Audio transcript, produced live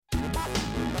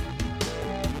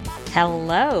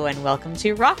Hello, and welcome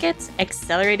to Rocket's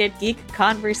Accelerated Geek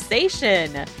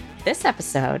Conversation. This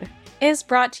episode is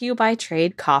brought to you by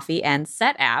Trade Coffee and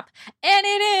Set App, and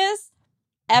it is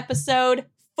episode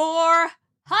 400!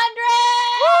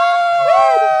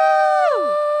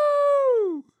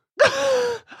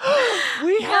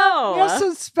 We have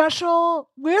some special.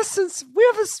 We have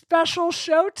a special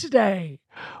show today.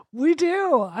 We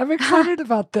do. I'm excited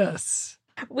about this.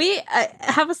 We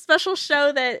have a special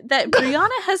show that Brianna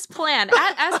has planned.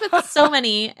 As with so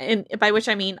many, by which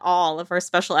I mean all of our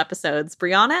special episodes,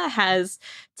 Brianna has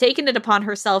taken it upon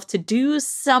herself to do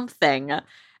something.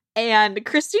 And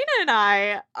Christina and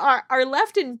I are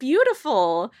left in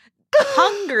beautiful,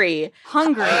 hunger.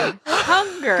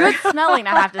 Good smelling,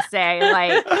 I have to say.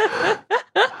 Like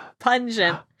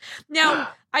pungent. Now,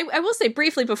 I will say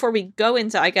briefly before we go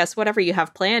into, I guess, whatever you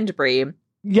have planned, Brie.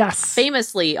 Yes.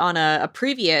 Famously, on a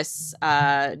previous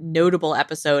notable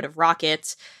episode of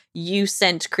Rocket, you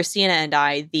sent Christina and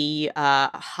I the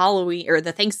Halloween or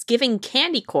the Thanksgiving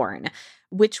candy corn,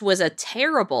 which was a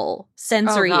terrible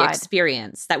sensory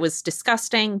experience. That was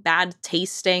disgusting, bad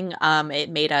tasting. It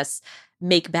made us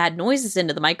make bad noises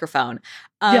into the microphone.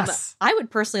 Yes. I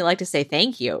would personally like to say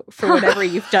thank you for whatever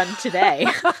you've done today.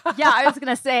 Yeah, I was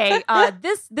going to say,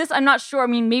 this, I'm not sure. I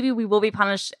mean, maybe we will be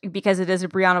punished because it is a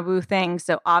Brianna Wu thing.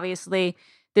 So obviously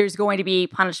there's going to be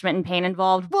punishment and pain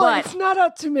involved. Well, but it's not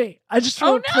up to me. I just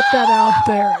want to put that out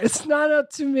there. It's not up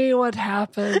to me what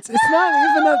happens. It's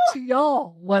not even up to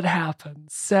y'all what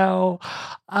happens. So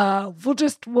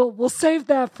we'll save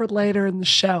that for later in the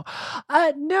show.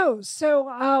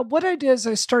 So what I did is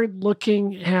I started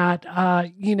looking at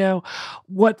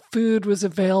what food was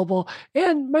available,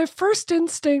 and my first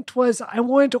instinct was I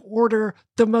wanted to order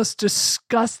the most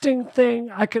disgusting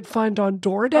thing I could find on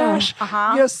DoorDash.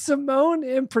 Yes, Simone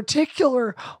in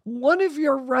particular, one of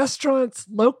your restaurants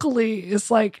locally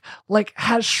is like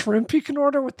has shrimp you can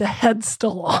order with the head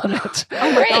still on it.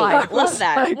 Oh my God, love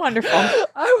that. Wonderful.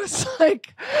 I was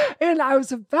like, and I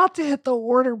was about to hit the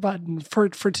order button for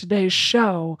today's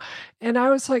show, and I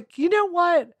was like, you know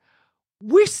what?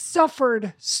 We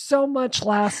suffered so much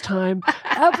last time.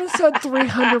 Episode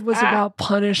 300 was about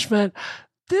punishment.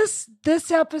 This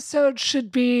episode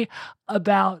should be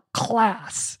about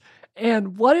class.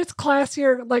 And what is class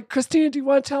here? Like, Christina, do you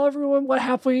want to tell everyone what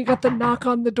happened when you got the knock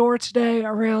on the door today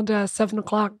around 7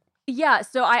 o'clock? Yeah,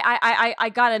 so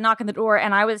I got a knock on the door,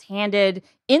 and I was handed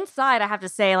inside, I have to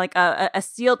say, like a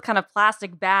sealed kind of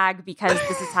plastic bag, because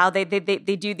this is how they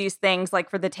do these things, like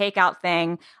for the takeout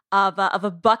thing, of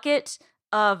a bucket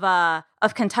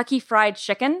of Kentucky Fried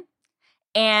Chicken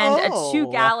and a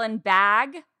 2-gallon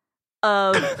bag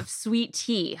of sweet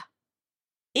tea.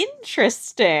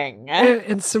 Interesting.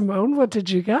 And Simone, what did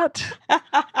you get?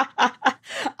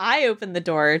 I opened the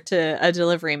door to a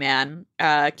delivery man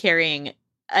carrying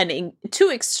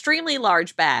two extremely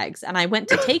large bags, and I went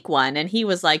to take one, and he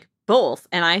was like, both.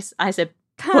 And I said,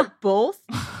 both?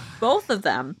 Both of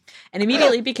them. And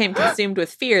immediately became consumed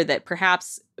with fear that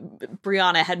perhaps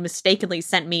Brianna had mistakenly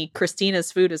sent me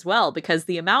Christina's food as well, because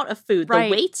the amount of food, the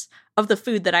weight of the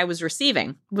food that I was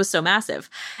receiving was so massive.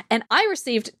 And I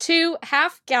received 2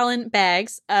 half-gallon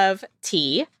bags of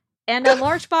tea and a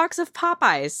large box of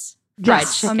Popeyes fried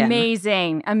chicken.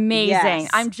 Amazing. Yes.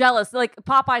 I'm jealous. Like,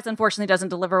 Popeyes unfortunately doesn't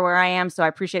deliver where I am, so I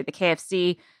appreciate the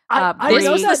KFC. This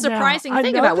is the surprising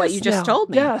thing about what you just told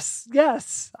me.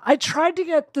 Yes. I tried to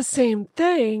get the same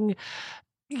thing,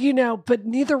 but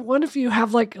neither one of you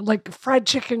have like fried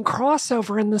chicken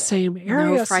crossover in the same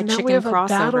area. No fried chicken we have crossover. A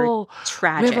battle.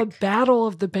 Tragic. We have a battle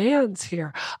of the bands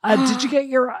here. Did you get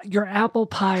your apple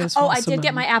pie as well? Oh, I did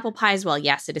get my apple pie as well.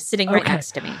 Yes, it is sitting right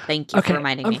next to me. Thank you for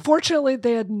reminding me. Unfortunately,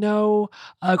 they had no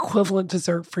equivalent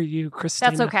dessert for you,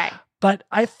 Christina. That's okay. But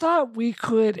I thought we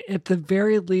could, at the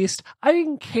very least, I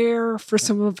didn't care for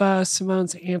some of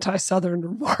Simone's anti-Southern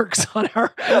remarks on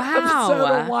our episode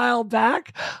a while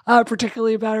back,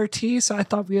 particularly about our tea. So I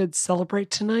thought we would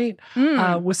celebrate tonight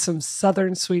with some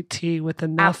Southern sweet tea with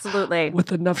enough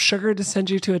sugar to send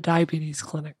you to a diabetes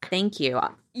clinic. Thank you.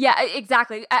 Yeah,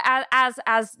 exactly.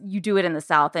 As you do it in the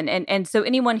South. And so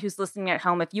anyone who's listening at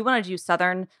home, if you want to do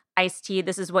Southern iced tea,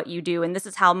 this is what you do. And this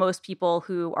is how most people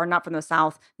who are not from the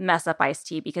South mess up iced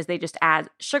tea, because they just add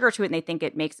sugar to it and they think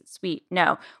it makes it sweet.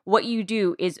 No, what you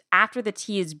do is after the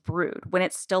tea is brewed, when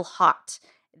it's still hot,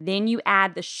 then you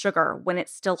add the sugar when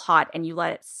it's still hot and you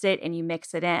let it sit and you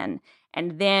mix it in.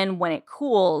 And then when it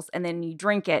cools and then you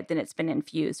drink it, then it's been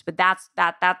infused. But that's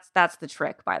the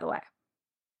trick, by the way.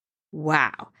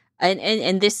 Wow.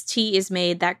 And this tea is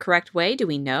made that correct way? Do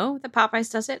we know that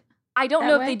Popeyes does it? I don't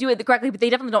know if they do it correctly, but they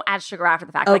definitely don't add sugar after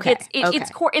the fact. Okay. Like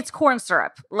it's corn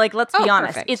syrup. Like, let's be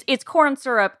honest. Perfect. It's corn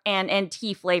syrup and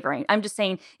tea flavoring. I'm just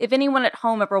saying, if anyone at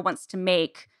home ever wants to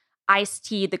make iced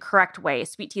tea the correct way,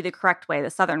 sweet tea the correct way, the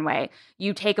Southern way,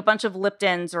 you take a bunch of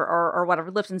Lipton's or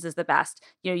whatever. Lipton's is the best.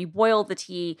 You boil the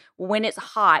tea when it's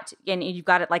hot, and you've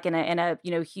got it like in a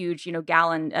huge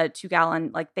gallon,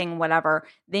 2-gallon like thing, whatever.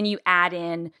 Then you add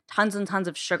in tons and tons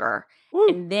of sugar,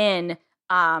 and then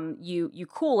you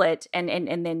cool it, and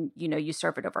then you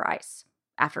serve it over ice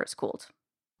after it's cooled.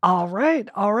 All right.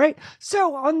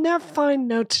 So on that fine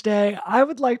note today, I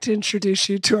would like to introduce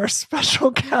you to our special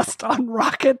guest on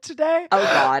Rocket today. Oh,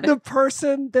 God. The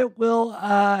person that will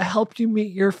help you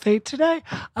meet your fate today.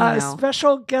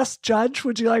 Special guest judge,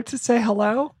 would you like to say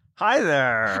hello? Hi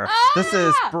there. This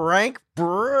is Frank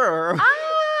Brewer.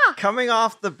 Coming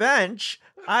off the bench,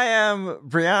 I am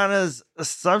Brianna's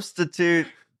substitute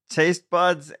taste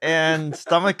buds and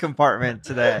stomach compartment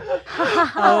today.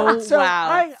 Oh,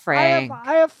 wow, Frank.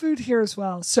 I have food here as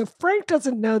well. So Frank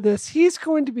doesn't know this. He's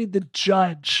going to be the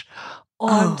judge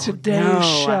on today's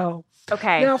show.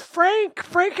 Okay. Now, Frank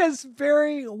has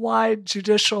very wide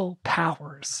judicial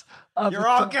powers. You're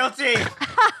all guilty.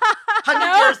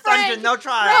 100-year dungeon, no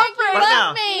trial. Frank,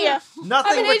 love me.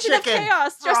 Nothing I'm an but agent of chicken.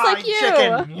 chaos, just like you.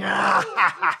 Chicken.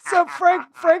 So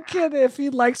Frank can, if he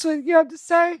likes what you have to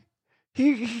say,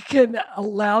 he can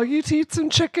allow you to eat some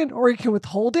chicken, or he can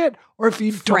withhold it. Or if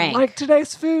you don't like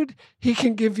today's food, he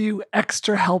can give you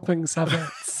extra helpings of it.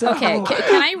 So, okay,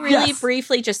 can I really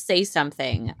briefly just say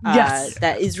something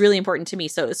that is really important to me?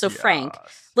 So Frank,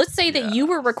 let's say that you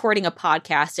were recording a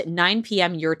podcast at 9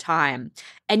 p.m. your time,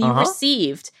 and you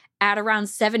received at around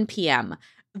 7 p.m.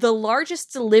 the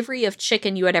largest delivery of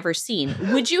chicken you had ever seen.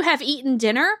 Would you have eaten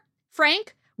dinner,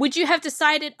 Frank? Would you have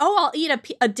decided, I'll eat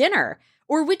a dinner?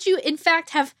 Or would you, in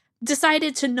fact, have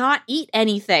decided to not eat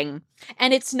anything?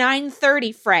 And it's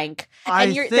 9:30, Frank.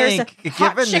 And there's a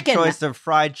given chicken. The choice of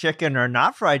fried chicken or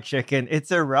not fried chicken,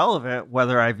 it's irrelevant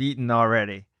whether I've eaten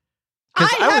already. Because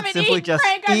I would simply just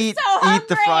Frank, eat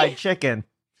the fried chicken.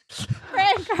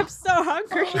 Frank, I'm so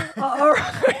hungry. all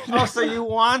right. Oh, so you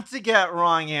want to get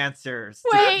wrong answers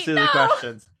to the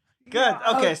questions. Good.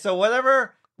 Okay, so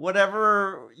whatever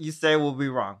you say will be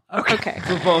wrong. Okay.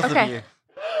 For both of you.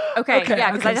 Okay,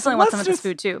 yeah, because I definitely want some of this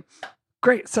food too.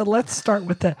 Great. So let's start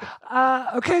with that.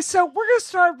 Okay, so we're going to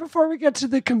start before we get to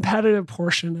the competitive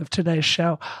portion of today's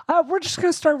show. We're just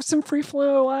going to start with some free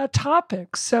flow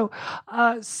topics. So,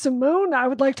 Simone, I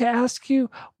would like to ask you,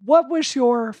 what was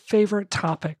your favorite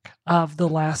topic of the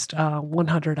last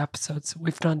 100 episodes that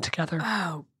we've done together?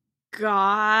 Oh,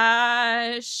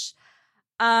 gosh.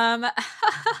 I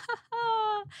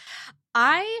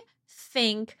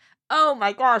think... Oh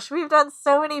my gosh, we've done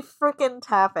so many freaking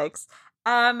topics.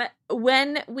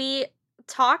 When we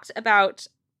talked about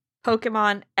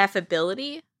Pokemon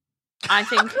F-ability, I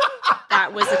think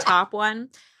that was a top one.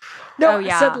 No,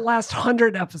 I said the last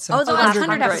 100 episodes. Oh, the last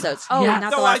 100 episodes. Oh, not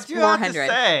the last 400. I do have to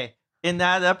say, in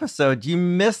that episode, you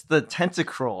missed the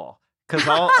Tentacruel. Because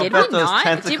I Did bet we those not?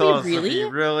 tentacles Did we really?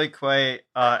 would be really quite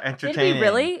entertaining. Did we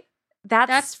really?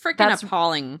 That's freaking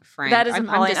appalling, Frank. That is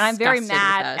appalling. I'm very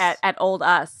disgusted mad at old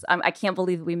us. I can't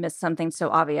believe we missed something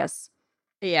so obvious.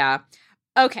 Yeah.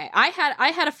 Okay. I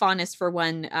had a fondness for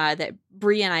one that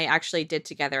Brie and I actually did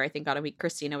together. I think on a week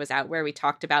Christina was out, where we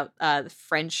talked about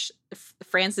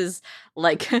France's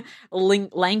like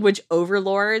language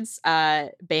overlords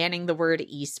banning the word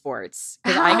esports.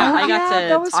 Because I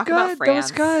got to talk about France. That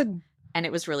was good, and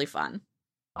it was really fun.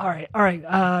 All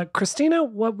right. Christina,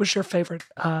 what was your favorite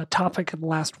topic in the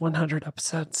last 100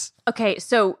 episodes? Okay,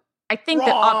 so I think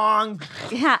Wrong.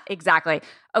 yeah, exactly.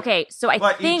 Okay, so I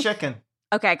think eat chicken.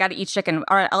 Okay, I got to eat chicken.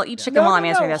 All right, I'll eat chicken while I'm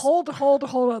answering this. Hold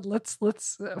on. Let's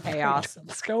chaos.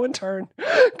 Let's go in turn.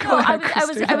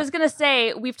 I was gonna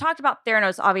say, we've talked about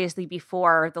Theranos obviously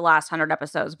before the last 100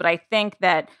 episodes, but I think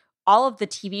that all of the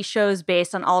TV shows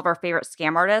based on all of our favorite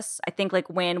scam artists, I think like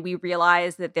when we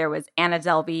realized that there was Anna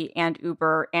Delvey and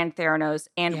Uber and Theranos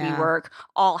and WeWork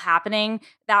all happening,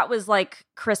 that was like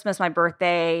Christmas, my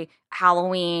birthday,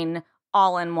 Halloween,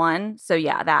 all in one. So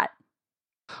yeah, that.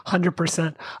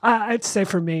 100%. I'd say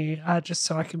for me, just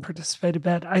so I can participate a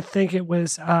bit, I think it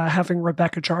was having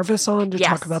Rebecca Jarvis on to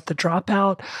talk about The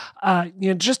Dropout.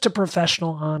 Just a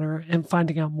professional honor, and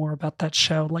finding out more about that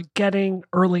show. Like getting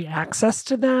early access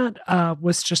to that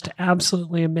was just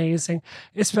absolutely amazing,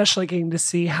 especially getting to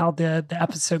see how the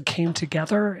episode came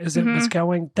together as it was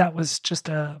going. That was just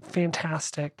a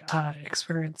fantastic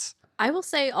experience. I will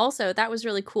say also that was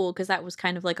really cool because that was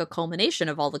kind of like a culmination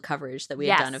of all the coverage that we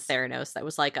had done of Theranos. That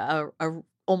was like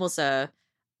almost a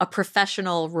a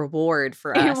professional reward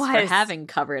for It us for was. having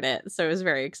covered it. So it was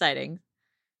very exciting.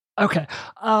 Okay.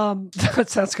 That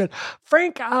sounds good.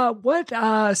 Frank,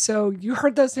 so you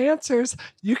heard those answers.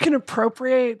 You can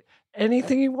appropriate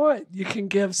anything you want. You can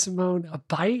give Simone a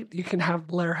bite. You can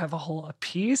let her have a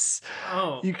piece.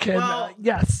 Oh, You can, well,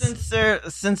 yes.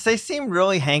 Since they seem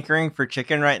really hankering for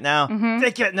chicken right now, Mhm.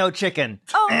 they get no chicken.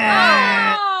 Oh,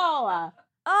 Eh. Oh,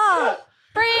 Oh,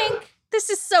 Frank, this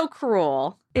is so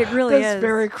cruel. it really That's is.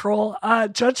 very cruel.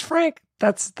 Judge Frank,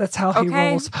 that's how he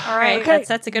Okay. rolls. All right. Okay. That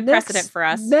sets a good precedent for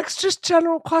us. Next, just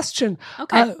general question.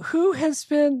 Okay. Who has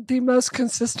been the most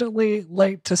consistently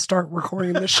late to start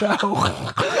recording the show?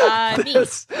 Me.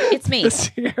 It's me. This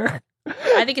year.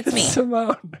 I think it's me.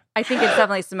 Simone. I think it's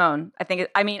definitely Simone.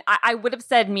 I would have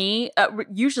said me.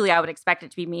 Usually I would expect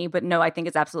it to be me, but no, I think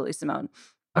it's absolutely Simone.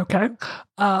 Okay.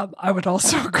 I would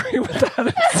also agree with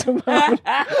that. It's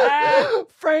Simone.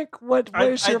 Frank, what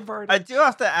is your verdict? I do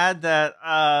have to add that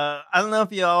I don't know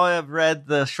if you all have read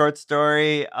the short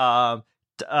story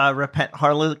Repent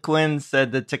Harlequin,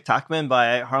 said the TikTokman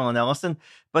by Harlan Ellison.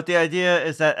 But the idea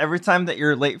is that every time that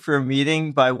you're late for a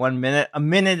meeting by 1 minute, a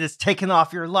minute is taken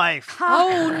off your life.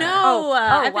 Oh no!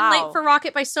 I've been wow. late for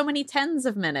Rocket by so many tens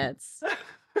of minutes.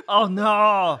 Oh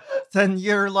no! Then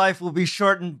your life will be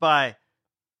shortened by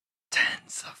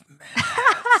tens of minutes.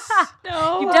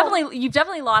 No, You've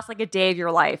definitely lost like a day of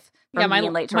your life. From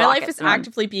being late to my Rocket, life is Simone.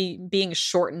 actively being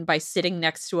shortened by sitting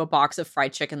next to a box of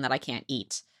fried chicken that I can't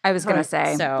eat. I was gonna Right.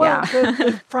 say. So- Well, yeah.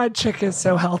 the fried chicken is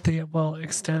so healthy it will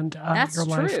extend That's your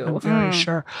life. true. I'm very Mm.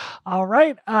 sure. All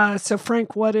right. So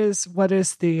Frank, what is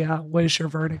your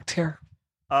verdict here?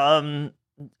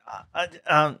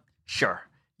 Sure.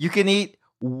 You can eat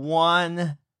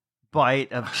one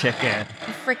bite of chicken.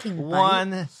 You freaking bite.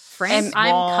 One Frank, I'm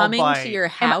small coming bite to your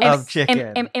Am- house. of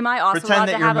chicken. Am I also Pretend allowed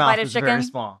that to your have a mouth bite of is very chicken?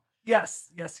 small. Yes,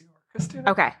 you are, Christina.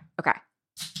 Okay.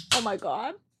 Oh my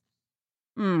god,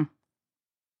 Mm,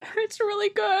 it's really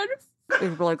good.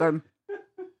 it's really good.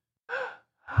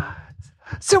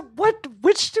 So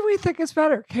which do we think is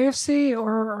better, KFC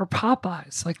or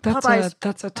Popeyes? Like that's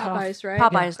Popeyes. a tough. Popeyes, right?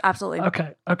 Popeyes, absolutely.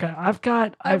 Okay. I've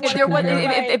Okay, If, there chicken was,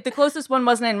 here. if the closest one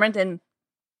wasn't in Renton,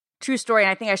 true story,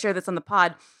 and I think I shared this on the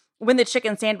pod. When the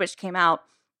chicken sandwich came out,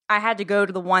 I had to go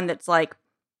to the one that's like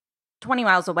 20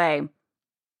 miles away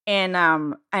in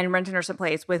Renton or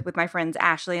someplace with my friends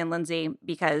Ashley and Lindsay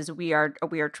because we are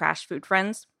trash food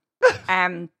friends.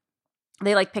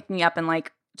 They like picked me up and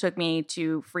like took me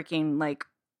to freaking like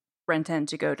Renton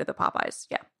to go to the Popeyes.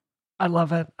 Yeah. I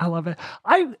love it.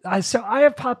 So I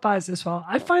have Popeyes as well.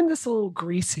 I find this a little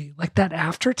greasy, like that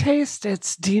aftertaste.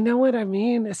 Do you know what I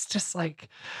mean? It's just like,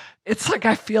 it's like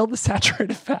I feel the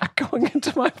saturated fat going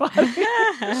into my body.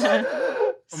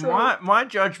 So- My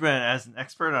judgment as an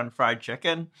expert on fried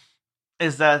chicken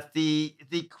is that the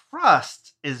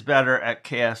crust is better at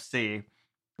KFC,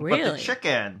 but the Really?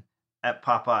 chicken at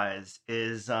Popeyes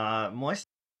is moistier.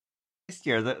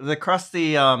 The crust,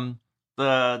 the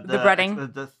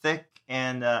breading? the thick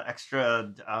and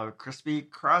extra crispy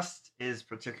crust is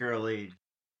particularly.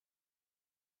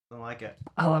 I like it.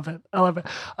 I love it.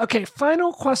 Okay,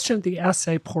 final question, the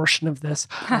essay portion of this.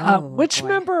 Oh, Which boy.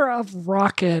 member of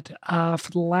Rocket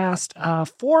for the last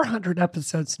 400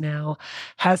 episodes now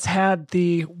has had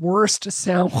the worst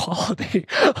sound quality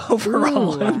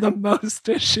overall Ooh. and the most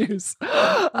issues?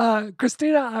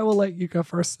 Christina, I will let you go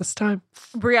first this time.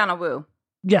 Brianna Wu.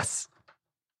 Yes.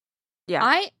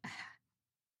 Yeah.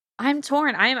 I'm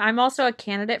torn. I'm also a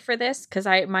candidate for this because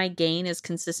my gain is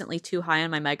consistently too high on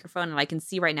my microphone, and I can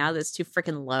see right now that it's too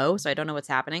freaking low, so I don't know what's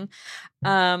happening.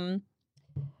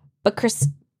 But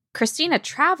Christina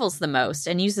travels the most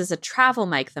and uses a travel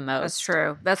mic the most. That's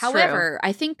true. That's However,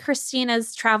 I think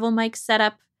Christina's travel mic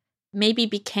setup maybe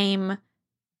became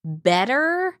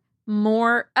better.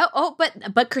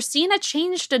 But Christina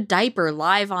changed a diper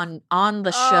live on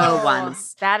the show Oh,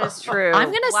 once. That is true.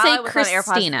 I'm gonna While I say was on AirPods.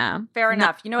 Christina. Fair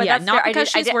enough. You know what? Yeah, That's not fair. because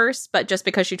I she's did- worse, but just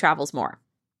because she travels more.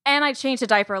 And I changed a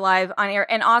diaper live on air.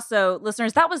 And also,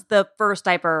 listeners, that was the first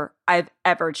diaper I've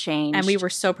ever changed. And we were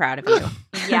so proud of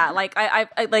you. yeah, like I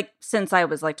like since I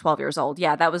was like 12 years old.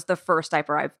 Yeah, that was the first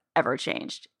diaper I've ever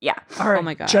changed. Yeah. All right. Oh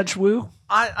my God. Judge Wu.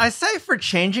 I say for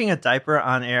changing a diaper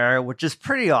on air, which is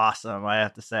pretty awesome, I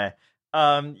have to say.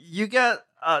 You get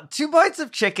 2 bites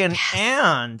of chicken,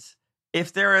 and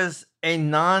if there is a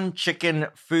non-chicken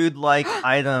food-like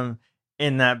item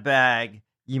in that bag,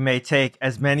 you may take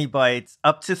as many bites,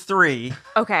 up to 3,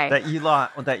 Okay. that you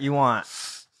want.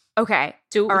 Okay.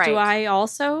 Do All right. I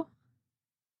also?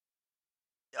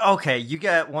 Okay, you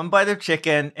get one bite of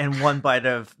chicken and one bite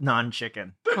of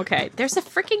non-chicken. Okay, there's a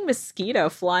freaking mosquito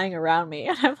flying around me,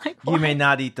 and I'm like, what? You may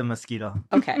not eat the mosquito.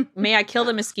 Okay, may I kill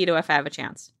the mosquito if I have a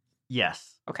chance?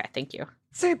 Yes. Okay, thank you.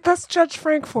 See, that's Judge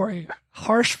Frank for you.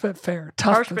 Harsh but fair.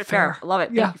 Tough Harsh but fair. Love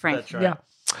it. Thank you, Frank. That's right. Yeah.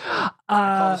 Call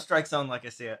the strike zone like I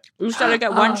see it. You said I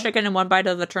get one chicken and one bite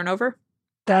of the turnover?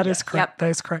 That is correct. Yep. That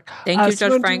is correct. Thank you, Judge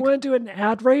Simone, Frank. Do you want to do an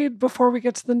ad read before we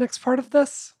get to the next part of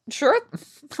this? Sure.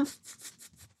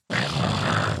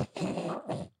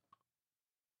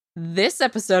 This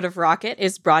episode of Rocket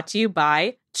is brought to you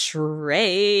by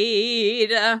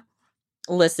Trade.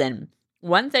 Listen,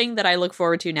 one thing that I look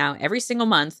forward to now every single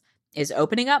month is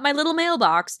opening up my little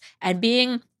mailbox and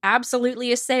being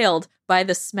absolutely assailed by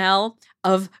the smell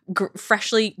of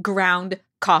freshly ground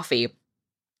coffee.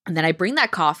 And then I bring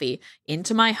that coffee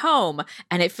into my home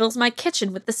and it fills my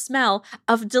kitchen with the smell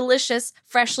of delicious,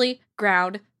 freshly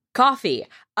ground coffee.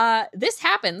 This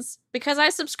happens because I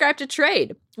subscribe to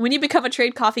Trade. When you become a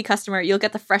Trade coffee customer, you'll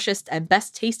get the freshest and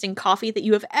best tasting coffee that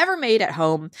you have ever made at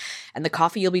home. And the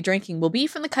coffee you'll be drinking will be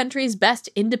from the country's best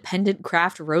independent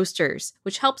craft roasters,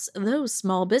 which helps those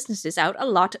small businesses out a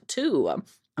lot too.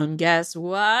 And guess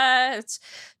what?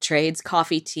 Trade's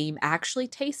coffee team actually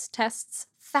taste tests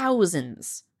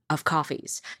thousands of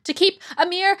coffees to keep a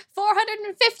mere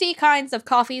 450 kinds of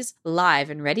coffees live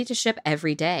and ready to ship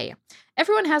every day.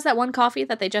 Everyone has that one coffee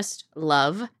that they just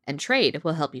love, and Trade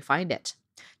will help you find it.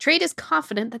 Trade is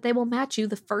confident that they will match you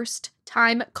the first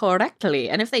time correctly,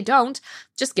 and if they don't,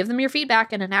 just give them your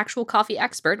feedback and an actual coffee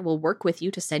expert will work with you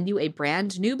to send you a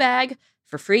brand new bag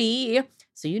for free,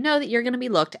 so you know that you're going to be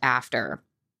looked after.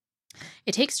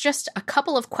 It takes just a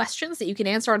couple of questions that you can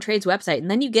answer on Trade's website,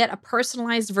 and then you get a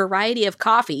personalized variety of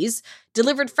coffees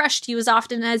delivered fresh to you as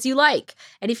often as you like.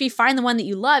 And if you find the one that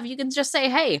you love, you can just say,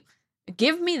 hey,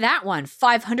 give me that one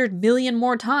 500 million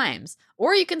more times.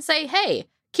 Or you can say, hey,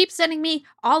 keep sending me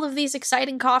all of these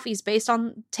exciting coffees based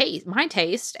on my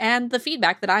taste and the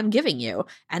feedback that I'm giving you.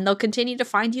 And they'll continue to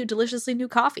find you deliciously new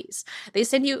coffees. They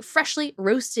send you freshly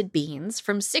roasted beans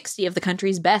from 60 of the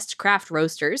country's best craft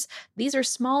roasters. These are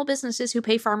small businesses who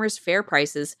pay farmers fair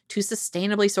prices to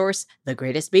sustainably source the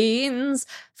greatest beans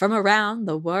from around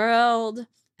the world.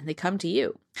 And they come to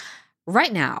you.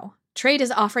 Right now, Trade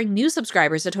is offering new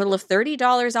subscribers a total of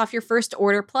 $30 off your first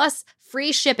order plus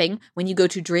free shipping when you go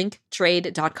to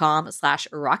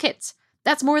drinktrade.com/rocket.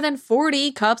 That's more than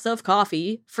 40 cups of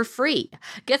coffee for free.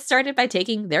 Get started by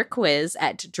taking their quiz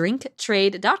at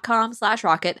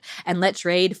drinktrade.com/rocket and let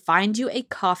Trade find you a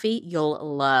coffee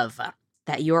you'll love.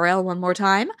 That URL one more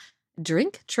time,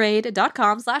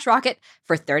 drinktrade.com/rocket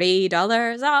for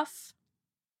 $30 off.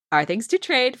 Our thanks to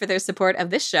Trade for their support of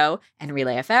this show and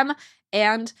Relay FM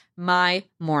and my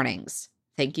mornings.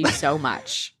 Thank you so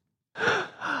much.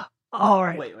 All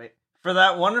right. Wait. For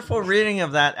that wonderful reading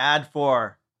of that ad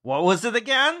for, what was it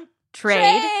again?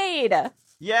 Trade.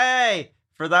 Yay!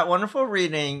 For that wonderful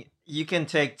reading, you can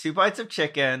take 2 bites of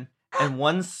chicken and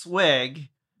 1 swig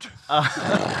of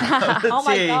the Oh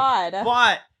my tea. God.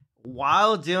 But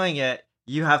while doing it,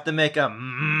 you have to make a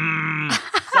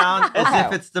sound as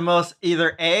if it's the most,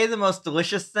 either A, the most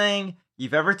delicious thing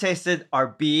you've ever tasted, or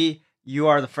B, you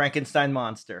are the Frankenstein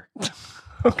monster.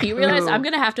 You realize I'm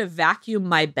going to have to vacuum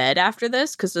my bed after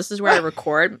this because this is where I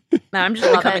record. And I'm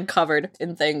just becoming covered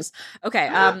in things. Okay,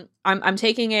 I'm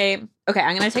taking I'm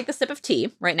going to take the sip of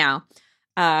tea right now.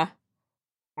 Do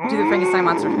the Frankenstein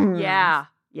monster. Yeah.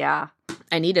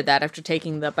 I needed that after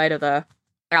taking the bite of the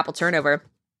apple turnover.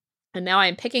 And now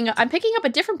I'm picking up a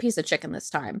different piece of chicken this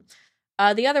time.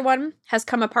 The other one has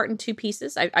come apart in 2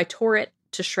 pieces. I tore it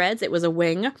to shreds. It was a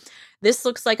wing. This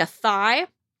looks like a thigh.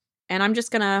 And I'm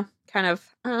just going to kind of...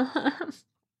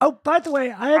 Oh, by the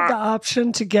way, I had the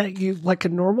option to get you like a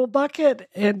normal bucket,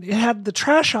 and it had the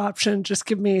trash option, just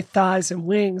give me thighs and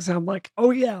wings. I'm like, oh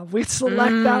yeah, we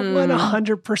select that one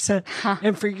 100%.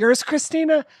 And for yours,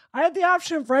 Christina, I had the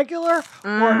option of regular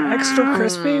or extra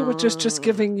crispy, which is just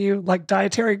giving you like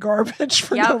dietary garbage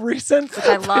for no reason. Which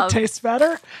I love. It tastes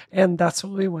better, and that's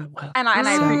what we went with. And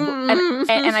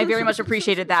I very much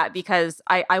appreciated that because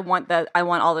I want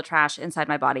all the trash inside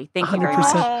my body. Thank you very much.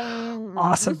 100%.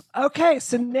 Awesome. Okay,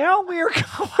 so now we are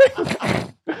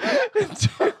going into...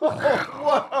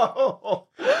 Whoa!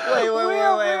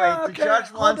 Wait. The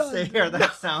judge wants to hear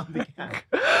that sound again.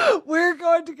 We're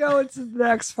going to go into the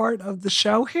next part of the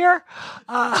show here,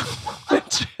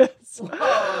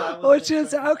 which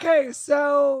is okay.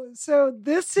 So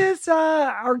this is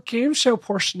our game show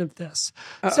portion of this.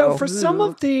 So for some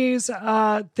of these,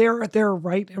 there are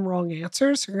right and wrong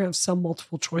answers. You're gonna have some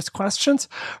multiple choice questions.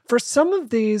 For some of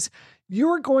these, you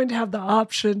are going to have the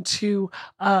option to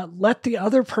let the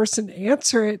other person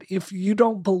answer it if you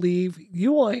don't believe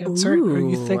you will answer it or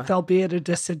you think they'll be at a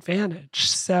disadvantage.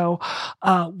 So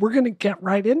we're going to get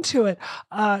right into it.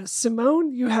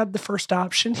 Simone, you had the first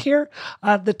option here.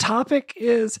 The topic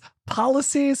is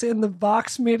policies in the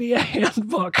Vox Media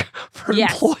Handbook for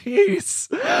employees.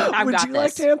 Would you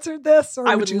like to answer this? Or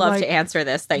I would love to answer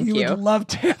this. Thank you. You would love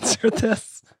to answer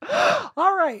this.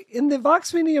 All right. In the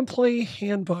Vox Media Employee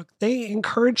Handbook, they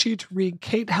encourage you to read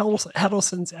Kate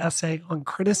Hedelson's essay on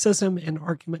criticism and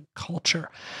argument culture.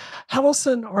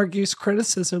 Hedelson argues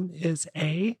criticism is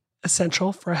A,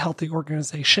 essential for a healthy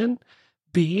organization,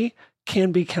 B,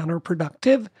 can be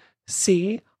counterproductive,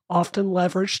 C, often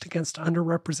leveraged against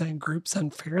underrepresented groups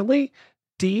unfairly,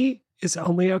 D, is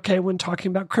only okay when talking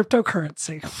about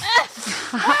cryptocurrency.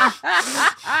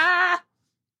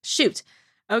 Shoot.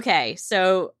 Okay,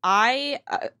 so I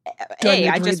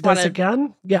just want to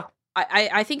again. Yeah,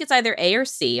 I think it's either A or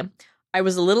C. I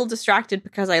was a little distracted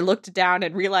because I looked down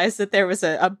and realized that there was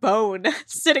a bone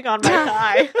sitting on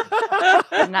my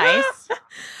thigh. Nice.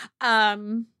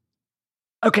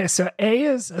 Okay, so A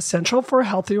is essential for a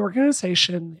healthy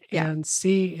organization, and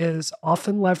C is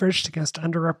often leveraged against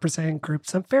underrepresented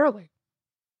groups unfairly.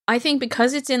 I think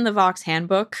because it's in the Vox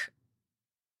Handbook,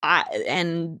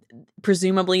 and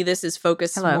presumably this is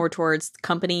focused more towards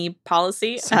company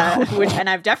policy, and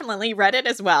I've definitely read it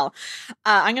as well.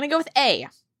 I'm going to go with A.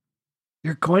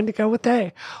 You're going to go with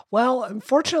A. Well,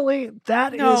 unfortunately,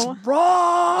 that is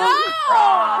wrong.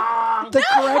 No! The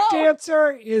correct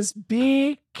answer is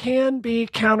B, can be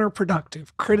counterproductive.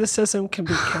 Criticism can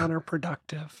be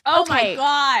counterproductive. Oh my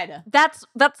God.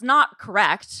 That's not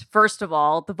correct. First of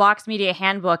all, the Vox Media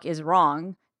Handbook is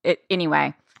wrong.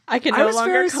 Anyway. I can no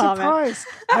longer comment.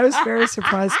 I was very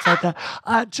surprised about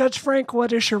that. Judge Frank,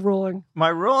 what is your ruling? My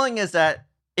ruling is that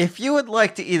if you would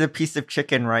like to eat a piece of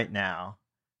chicken right now,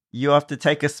 you have to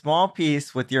take a small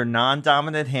piece with your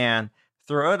non-dominant hand,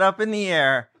 throw it up in the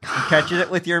air, and catch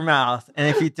it with your mouth. And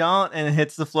if you don't and it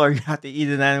hits the floor, you have to eat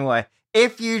it anyway.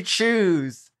 If you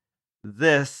choose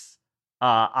this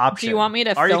option. Do you want me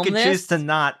to film this? Or you can choose to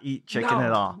not eat chicken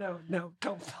at all. No,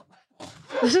 don't film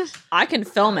it. I can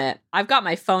film it. I've got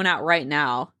my phone out right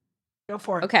now. Go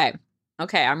for it.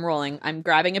 Okay, I'm rolling. I'm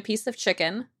grabbing a piece of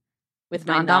chicken with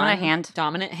my non-dominant hand.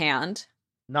 Dominant hand.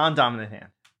 Non-dominant hand.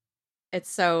 It's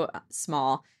so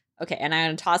small. Okay, and I'm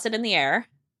going to toss it in the air.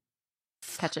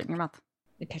 Catch it in your mouth.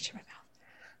 Catch it in my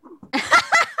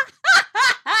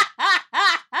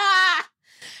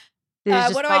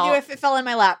mouth. What do I do if it fell in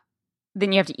my lap?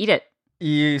 Then you have to eat it.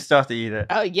 You still have to eat it.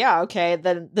 Oh, yeah, okay.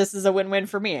 Then this is a win-win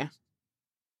for me.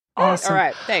 Awesome. All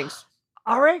right, thanks.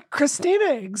 All right,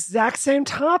 Christina, exact same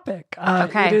topic.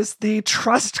 Okay. It is the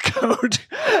trust code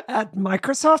at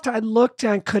Microsoft. I looked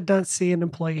and could not see an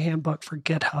employee handbook for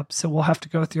GitHub, so we'll have to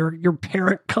go with your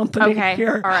parent company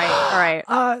here. All right.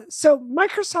 So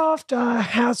Microsoft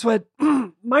has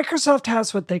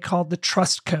what they call the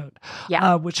trust code,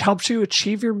 which helps you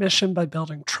achieve your mission by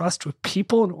building trust with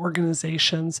people and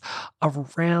organizations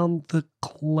around the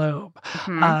globe.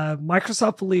 Mm-hmm.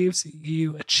 Microsoft believes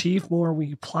you achieve more when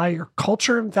you apply your culture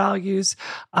and values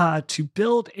to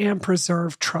build and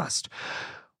preserve trust.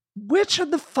 Which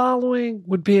of the following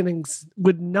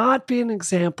would not be an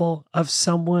example of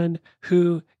someone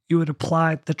who you would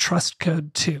apply the trust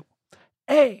code to?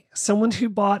 A, someone who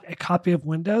bought a copy of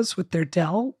Windows with their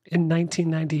Dell in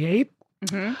 1998.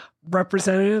 Mm-hmm.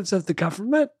 Representatives of the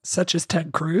government, such as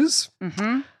Ted Cruz.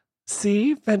 Mm-hmm.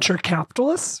 C, venture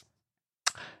capitalists.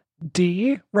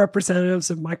 D,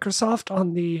 representatives of Microsoft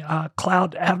on the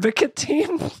cloud advocate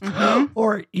team. Mm-hmm.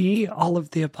 Or E, all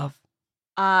of the above.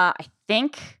 I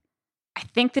think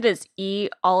that it's E,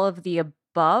 all of the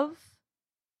above.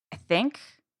 I think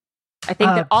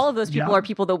that all of those people are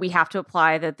people that we have to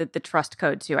apply the trust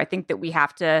code to. I think that we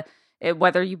have to,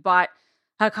 whether you bought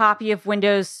a copy of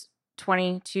Windows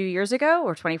 22 years ago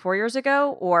or 24 years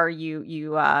ago, or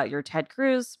you're Ted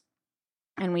Cruz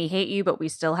and we hate you, but we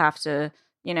still have to,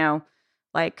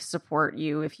 support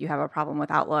you if you have a problem with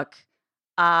Outlook.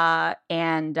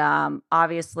 And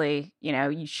obviously,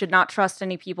 you should not trust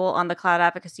any people on the cloud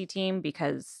advocacy team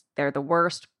because they're the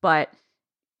worst, but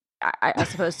I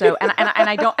suppose so. And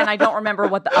I don't remember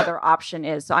what the other option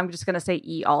is. So I'm just going to say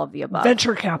E, all of the above.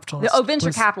 Venture capitalists.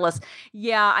 Venture capitalists.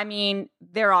 Yeah. I mean,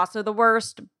 they're also the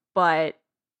worst, but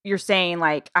you're saying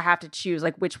I have to choose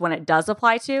which one it does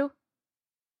apply to.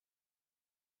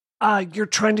 You're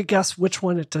trying to guess which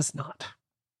one it does not.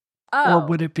 Oh. Or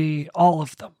would it be all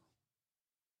of them?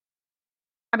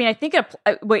 I mean, I think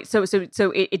wait. So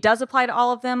it does apply to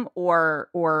all of them, or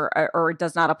it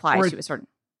does not apply to a certain.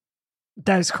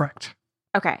 That is correct.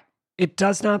 Okay. It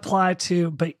does not apply to,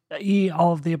 but E,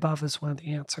 all of the above is one of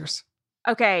the answers.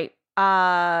 Okay.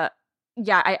 Yeah,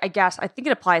 I guess. I think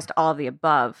it applies to all of the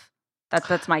above.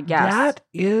 That's my guess. That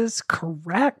is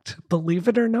correct, believe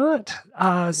it or not.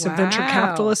 So venture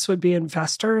capitalists would be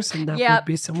investors, and that would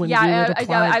be someone you would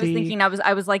apply. I was thinking.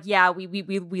 I was like, yeah,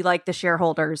 we like the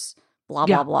shareholders. Blah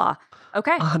blah blah.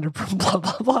 Okay. 100 blah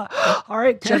blah blah. All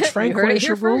right, Judge Frank, what is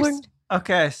your ruling?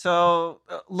 Okay, so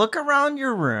look around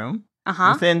your room.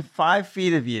 Within 5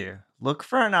 feet of you, look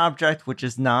for an object which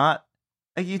is not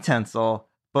a utensil,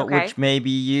 but which may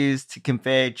be used to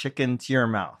convey chicken to your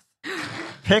mouth.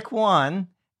 Pick one,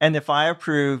 and if I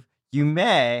approve, you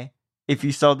may, if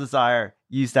you so desire,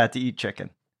 use that to eat chicken.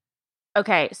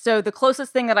 Okay, so the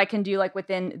closest thing that I can do, like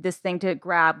within this thing to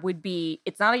grab, would be,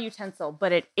 it's not a utensil,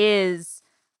 but it is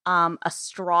a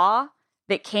straw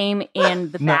that came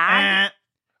in the bag.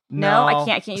 No, I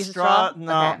can't use a straw.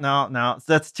 No.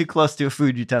 That's too close to a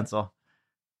food utensil.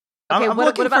 Okay, I'm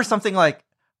looking for something like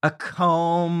a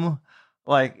comb,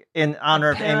 like in honor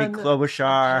of Amy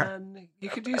Klobuchar. You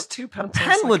could use 2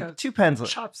 pencils. 2 pens.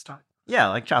 Chopstick. Yeah,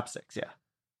 like chopsticks. Yeah.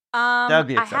 That would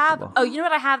be acceptable. You know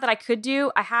what I have that I could do?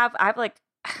 I have like,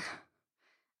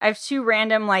 I have 2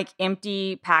 random like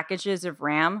empty packages of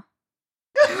RAM.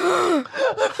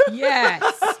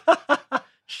 Yes.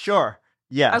 Sure.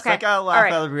 Yes. Okay. I got a laugh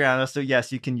out of Brianna, so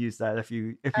yes, you can use that if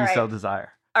you so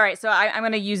desire. All right, so I'm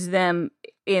going to use them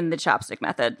in the chopstick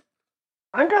method.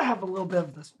 I'm going to have a little bit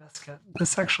of this biscuit.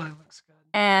 This actually looks good.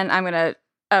 And I'm going to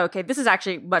okay, this is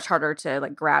actually much harder to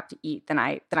like grab to eat than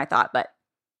I thought, but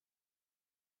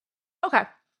okay.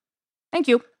 Thank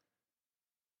you.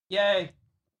 Yay.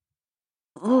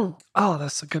 Oh,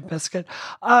 that's a good biscuit.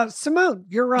 Simone,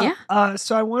 you're up. Yeah.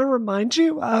 So I want to remind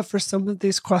you for some of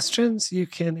these questions, you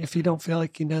can, if you don't feel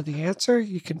like you know the answer,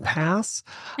 you can pass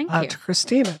to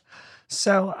Christina.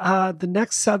 So the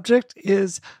next subject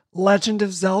is Legend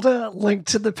of Zelda: Link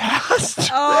to the Past.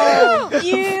 Oh,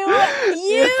 you.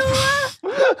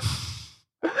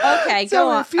 Okay, so go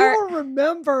on. If you will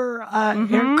remember,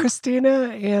 Aunt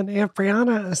Christina and Aunt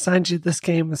Brianna assigned you this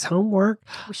game as homework.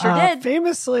 We sure did.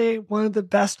 Famously, one of the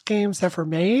best games ever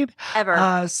made.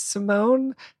 Ever.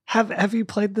 Simone, have you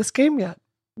played this game yet?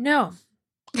 No.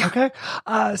 Okay.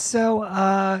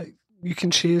 So you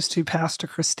can choose to pass to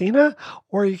Christina,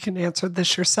 or you can answer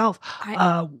this yourself.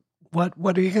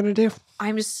 What are you going to do?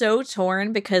 I'm so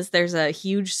torn because there's a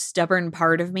huge stubborn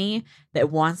part of me that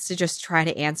wants to just try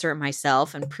to answer it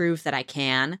myself and prove that I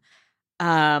can.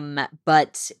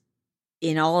 But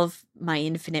in all of my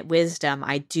infinite wisdom,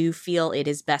 I do feel it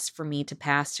is best for me to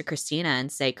pass to Christina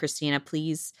and say, Christina,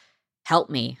 please help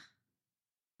me.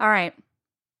 All right.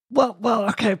 Well,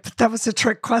 okay, but that was a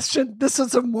trick question. This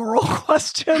was a moral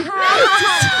question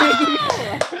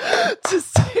to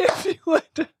see if you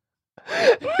would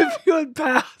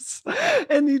pass,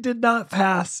 and you did not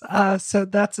pass. So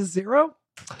that's a 0.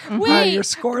 Wait, you're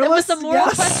scoreless. That was the moral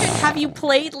question. Have you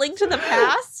played Link to the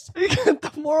Past?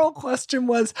 The moral question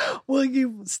was, will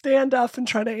you stand up and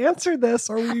try to answer this,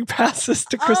 or will you pass this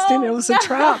to Christina? It was a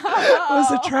trap. It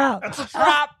was a trap. It's a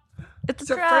trap. It's a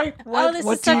So trap. Frank,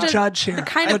 what do you judge here? The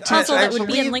kind of What do you puzzle that would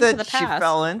be in Link to the She Past.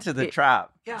 fell into the trap.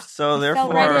 Yeah. So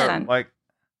therefore, right in. like,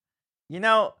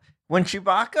 when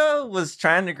Chewbacca was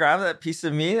trying to grab that piece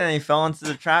of meat and he fell into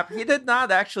the trap, he did not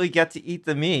actually get to eat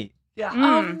the meat. Yeah.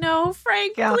 Oh no,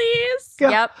 Frank, Yeah. please.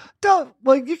 Yeah. Yep.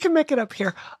 You can make it up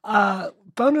here.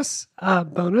 Bonus.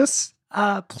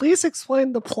 Please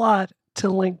explain the plot to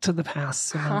Link to the Past,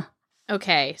 Simone.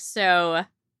 Okay, so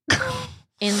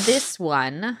in this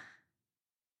one,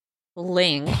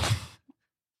 Link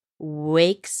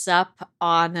wakes up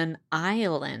on an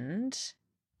island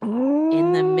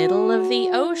in the middle of the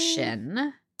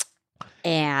ocean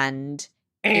and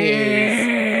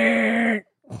is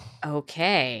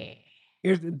okay.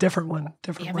 You're a different one.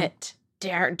 Damn it.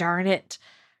 Darn it.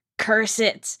 Curse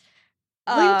it.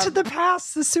 Link to the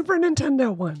Past, the Super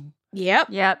Nintendo one. Yep.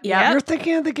 You're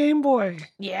thinking of the Game Boy.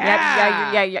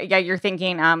 Yeah. Yeah. You're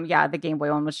thinking, the Game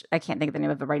Boy one, which I can't think of the name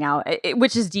of it right now,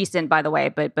 which is decent, by the way,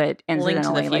 but Link to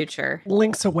incidentally, the Future.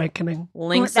 Link's Awakening.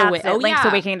 Link's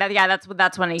Awakening.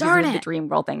 That's when he gives the dream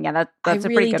world thing. Yeah, that's a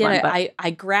pretty good one. But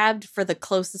I grabbed for the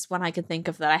closest one I could think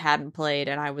of that I hadn't played,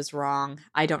 and I was wrong.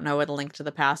 I don't know what A Link to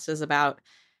the Past is about.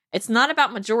 It's not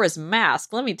about Majora's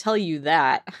Mask. Let me tell you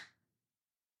that.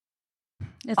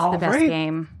 it's the best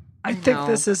game. I think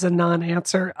this is a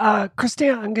non-answer.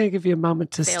 Christina, I'm going to give you a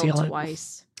moment to Failed steal it.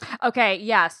 twice. Okay,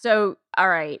 yeah. So, all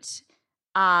right.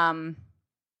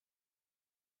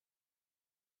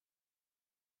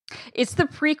 It's the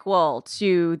prequel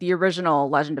to the original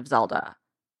Legend of Zelda.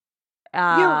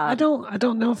 I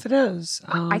don't know if it is.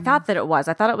 I thought that it was.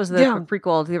 I thought it was the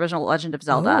prequel to the original Legend of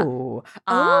Zelda.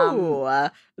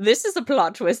 This is a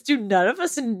plot twist. Do none of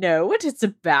us know what it's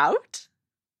about?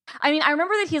 I mean, I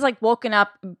remember that he's like woken up,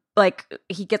 like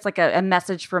he gets like a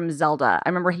message from Zelda. I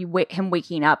remember him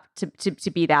waking up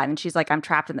to be that, and she's like, "I'm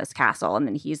trapped in this castle," and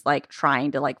then he's like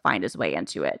trying to like find his way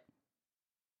into it.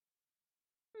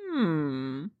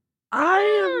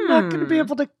 I am not going to be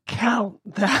able to count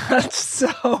that.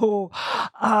 So,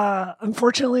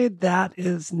 unfortunately, that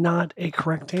is not a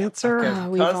correct answer. Okay.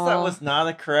 Because that was not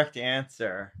a correct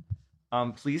answer,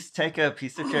 please take a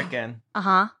piece of chicken.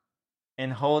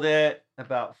 And hold it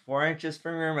about 4 inches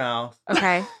from your mouth.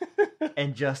 Okay.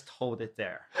 And just hold it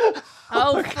there.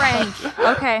 Oh, Frank.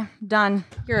 Okay, done.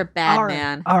 You're a bad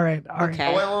man. All right.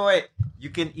 Okay. Oh, wait. You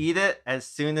can eat it as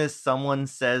soon as someone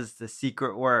says the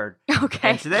secret word. Okay.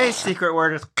 And today's secret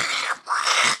word is...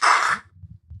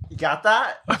 You got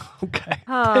that? Okay.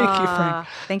 Thank you, Frank.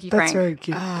 Thank you, Frank. That's very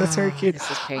cute. That's very cute. This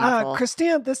is painful.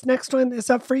 Christina, this next one is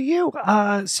up for you.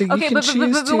 So you can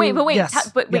choose to... But wait.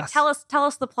 Yes, Tell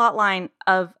us the plot line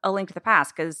of A Link to the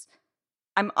Past, because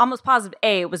I'm almost positive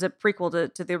A, it was a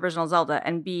prequel to the original Zelda,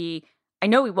 and B, I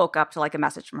know we woke up to like a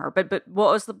message from her, but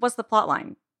what's the plot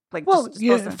line? Like,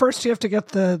 first you have to get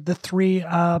the three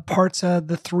parts of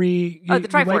the three. The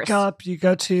Triforce. You wake up, you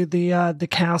go to the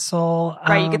castle.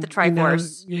 Right, you get the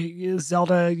Triforce. You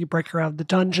Zelda, you break her out of the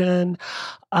dungeon.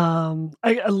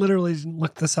 I literally didn't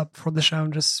look this up before the show.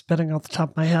 I'm just spitting off the top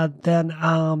of my head. Then,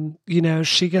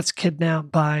 she gets kidnapped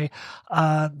by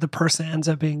the person that ends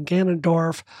up being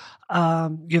Ganondorf.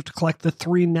 You have to collect the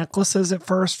 3 necklaces at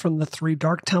first from the 3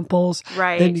 dark temples.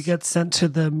 Right. Then you get sent to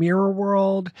the mirror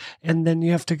world, and then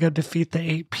you have to go defeat the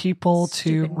 8 people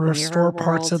to restore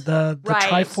parts of the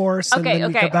Triforce, and then you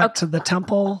go back to the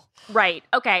temple. Right.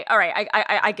 Okay. All right.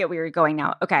 I get where you're going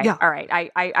now. Okay. Yeah. All right.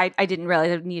 I didn't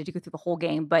realize I needed to go through the whole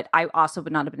game, but I also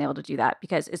would not have been able to do that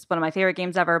because it's one of my favorite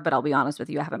games ever. But I'll be honest with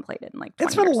you, I haven't played it in like 20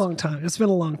 It's been years. a long time. It's been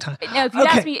a long time. Now, if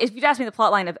you'd asked me the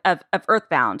plot line of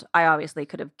Earthbound, I obviously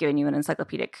could have given you an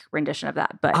encyclopedic rendition of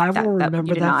that. But I will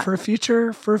remember that for a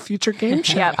future game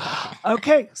show. Yep.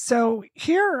 Okay. So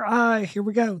here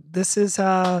we go. This is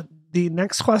the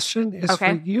next question is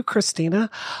for you, Christina.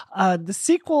 The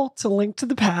sequel to Link to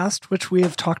the Past, which we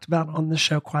have talked about on the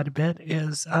show quite a bit,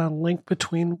 is Link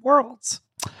Between Worlds,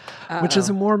 which is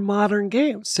a more modern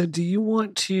game. So do you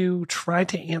want to try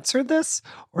to answer this,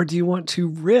 or do you want to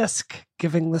risk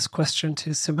giving this question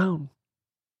to Simone?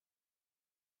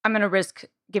 I'm going to risk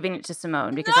giving it to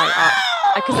Simone because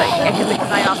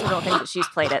I also don't think that she's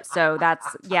played it. So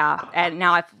that's, and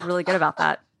now I feel really good about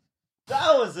that.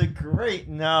 That was a great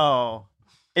no.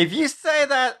 If you say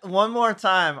that one more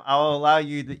time, I'll allow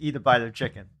you to eat a bite of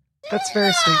chicken. That's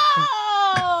very sweet.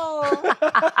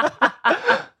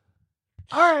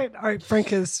 All right.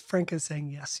 Frank is saying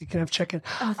yes. You can have chicken.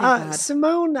 Oh, thank God.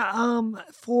 Simone,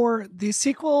 for the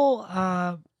sequel,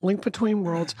 Link Between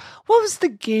Worlds, what was the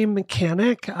game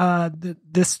mechanic that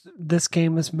this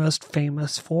game is most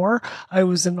famous for? I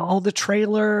was in all the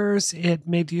trailers. It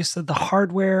made use of the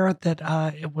hardware that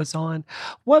it was on.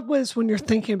 What was, when you're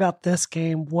thinking about this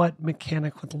game, what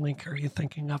mechanic with Link are you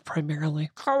thinking of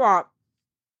primarily? Co-op.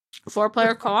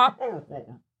 4-player co-op.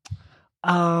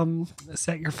 Is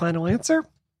that your final answer?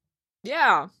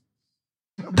 Yeah.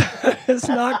 That is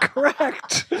not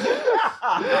correct.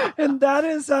 And that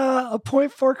is a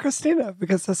point for Christina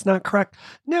because that's not correct.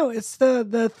 No, it's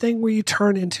the thing where you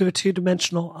turn into a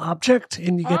 2-dimensional object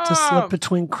and you get to slip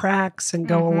between cracks and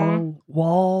go along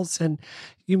walls, and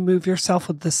you move yourself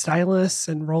with the stylus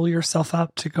and roll yourself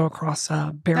up to go across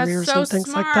barriers and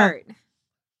things like that.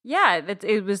 Yeah,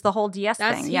 it was the whole DS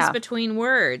thing. He's between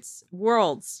worlds.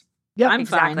 Yeah, I'm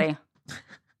exactly. Fine.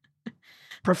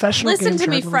 Professional. Listen to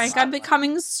me, Frank. I'm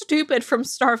becoming stupid from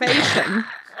starvation.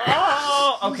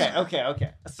 Okay.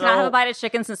 So, can I have a bite of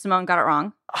chicken since Simone got it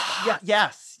wrong?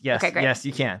 Yes. Okay, great. Yes,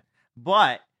 you can.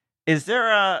 But is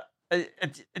there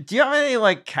do you have any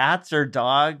like cats or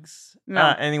dogs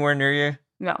anywhere near you?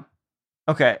 No.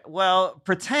 Okay. Well,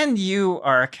 pretend you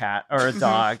are a cat or a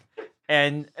dog.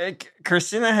 And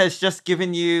Christina has just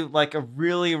given you like a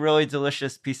really, really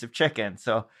delicious piece of chicken.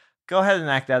 So go ahead and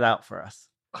act that out for us.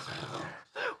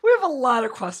 We have a lot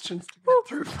of questions to get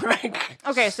through, Frank.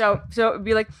 Okay, so it would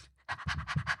be like...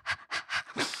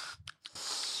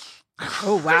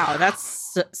 Oh, wow.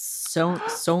 That's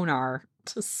sonar.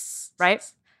 Right?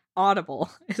 Audible.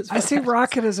 I see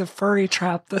Rocket as a furry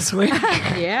trap this week.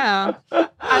 Yeah.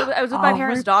 I was with my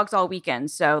parents' dogs all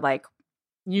weekend, so like...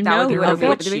 You know how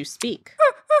much you speak.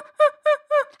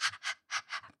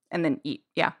 And then eat.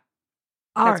 Yeah.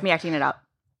 That's me acting it out.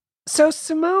 So,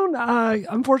 Simone,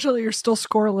 unfortunately, you're still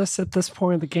scoreless at this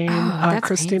point of the game. That's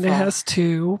Christina painful. has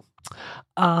 2.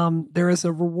 There is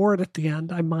a reward at the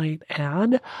end, I might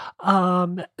add.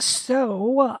 For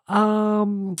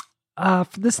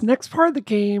this next part of the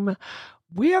game,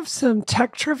 we have some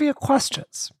tech trivia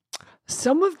questions.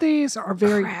 Some of these are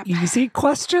very Crap. easy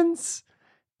questions,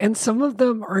 and some of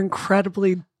them are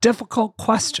incredibly difficult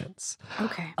questions.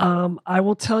 Okay. I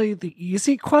will tell you the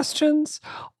easy questions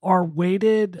are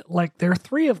weighted, like there are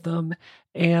 3 of them,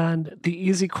 and the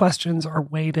easy questions are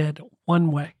weighted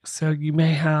one way. So you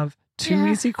may have 2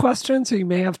 easy questions or you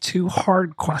may have 2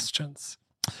 hard questions.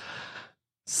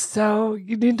 So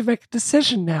you need to make a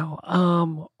decision now.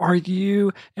 Are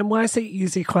you, and when I say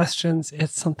easy questions,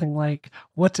 it's something like,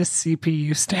 what does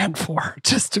CPU stand for?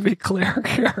 Just to be clear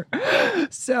here.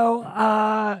 So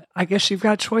I guess you've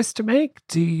got a choice to make.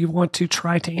 Do you want to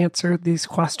try to answer these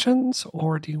questions,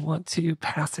 or do you want to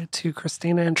pass it to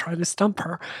Christina and try to stump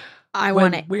her? I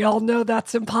want it. We all know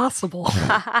that's impossible.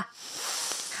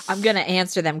 I'm going to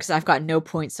answer them because I've got no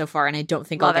points so far, and I don't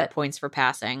think Love I'll get it. points for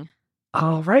passing.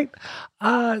 All right.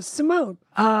 Simone,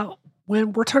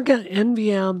 when we're talking about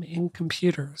NVM in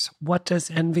computers, what does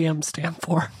NVM stand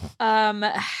for?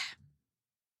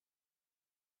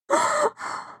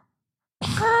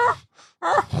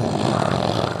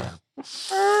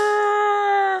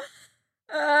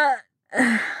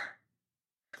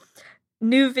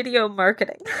 New video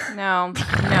marketing. No.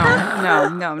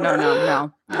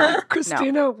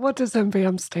 Christina, what does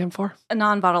NVM stand for? A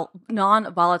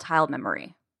non-volatile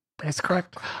memory. That's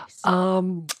correct.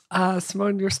 Simone,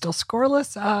 you're still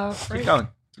scoreless. Keep going.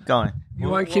 Keep going. You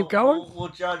want to keep going? We'll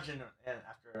judge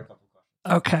after a couple questions.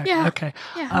 Okay. Yeah. Okay.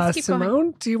 Yeah, let's keep going.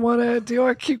 Simone, do you want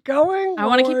to keep going? I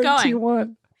wanna keep Or going. Do you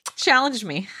want? Challenge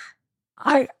me.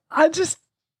 I just.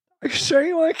 Are you sure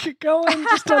you want to keep going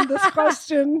just on this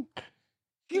question?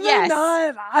 You Yes.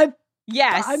 may not.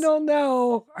 Yes. I don't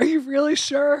know. Are you really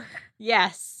sure?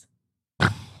 Yes.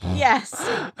 Yes.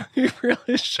 Are you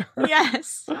really sure?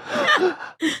 Yes.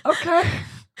 Okay.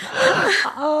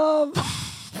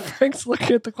 Thanks for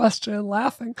looking at the question and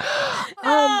laughing.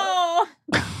 No.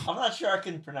 I'm not sure I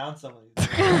can pronounce some of these.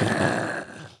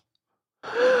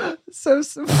 So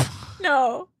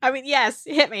No. I mean, yes.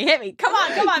 Hit me. Come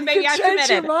on, baby. I'm you can change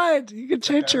your committed. mind. You can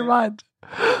change your mind.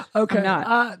 Okay. I'm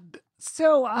not.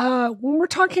 So when we're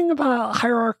talking about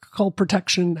hierarchical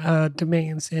protection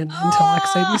domains in Intel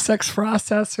x86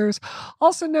 processors,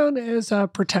 also known as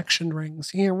protection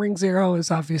rings, ring 0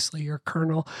 is obviously your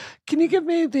kernel. Can you give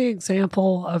me the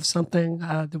example of something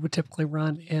that would typically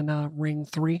run in ring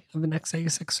 3 of an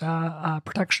x86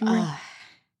 protection ring?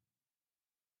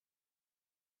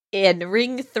 In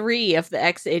ring 3 of the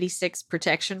x86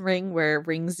 protection ring, where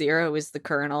ring 0 is the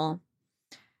kernel,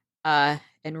 and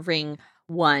ring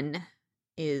 1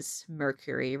 is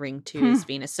Mercury, ring 2 is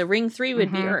Venus. So ring 3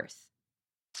 would be Earth.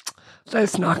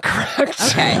 That's not correct.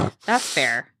 Okay, that's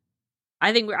fair.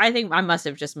 I think I must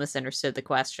have just misunderstood the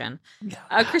question.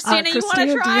 Yeah. Christina, you want to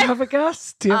Christina, try? do you have a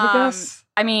guess?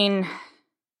 I mean,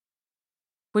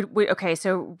 okay.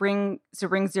 So ring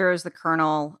 0 is the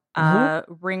kernel.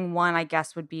 Ring 1, I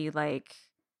guess, would be like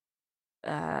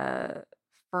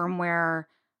firmware.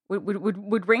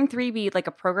 Would ring 3 be like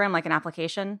a program, like an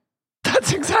application?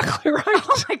 That's exactly right.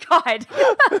 Oh my god!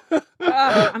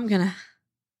 I'm gonna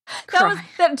cry.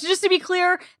 Just to be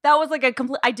clear, that was like a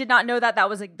complete. I did not know that. That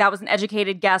was an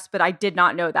educated guess, but I did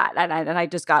not know that, and I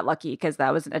just got lucky because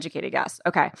that was an educated guess.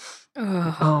 Okay.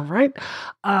 All right,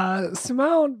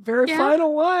 Simone, very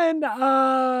final one.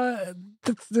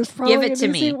 There's probably Give it to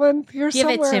an easy me. one here Give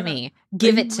it somewhere. to me.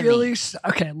 Give it to me.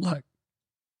 Okay, look.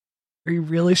 Are you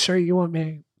really sure you want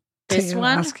me This to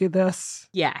one? ask you this?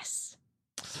 Yes.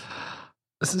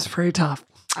 This is pretty tough.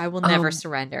 I will never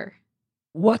surrender.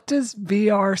 What does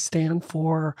VR stand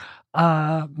for,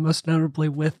 most notably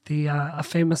with the a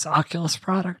famous Oculus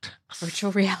product?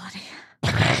 Virtual reality.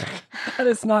 That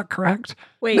is not correct.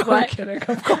 Wait, No, what? I'm kidding,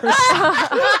 of course.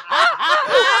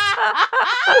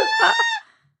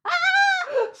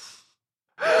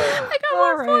 I got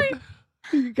All one right. point.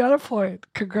 You got a point.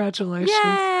 Congratulations.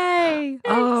 Yay!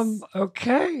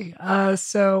 Okay.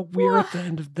 So we're at the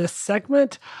end of this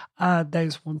segment. That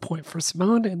is 1 point for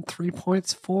Simone and 3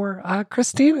 points for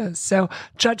Christina. So,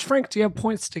 Judge Frank, do you have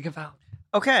points to give out?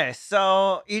 Okay,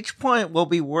 so each point will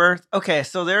be worth. Okay,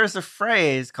 so there's a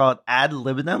phrase called ad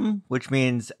libitum, which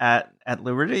means at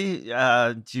liberty.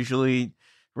 It's usually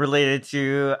related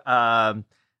to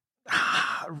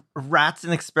rats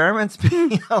and experiments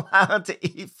being allowed to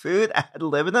eat food ad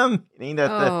libitum, meaning that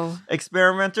the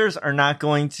experimenters are not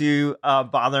going to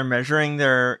bother measuring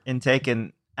their intake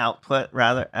and output,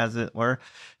 rather, as it were.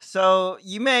 So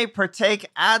you may partake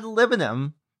ad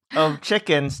libitum of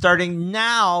chicken starting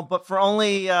now, but for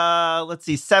only,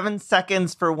 7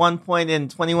 seconds for 1 point and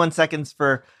 21 seconds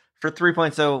for 3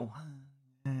 points. So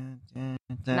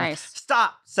Nice.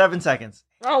 Stop. 7 seconds.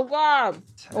 Oh, God.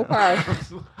 Okay.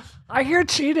 I hear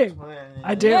cheating.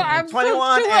 I do. Yeah, I'm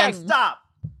 21 and stop.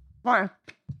 Fine.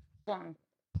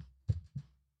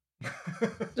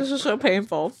 This is so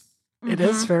painful. It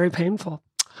is very painful.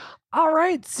 All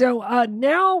right. So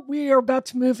now we are about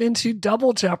to move into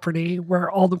Double Jeopardy,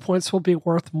 where all the points will be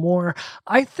worth more.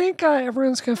 I think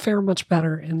everyone's going to fare much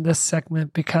better in this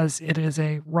segment because it is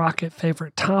a Rocket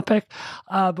favorite topic.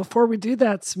 Before we do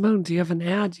that, Simone, do you have an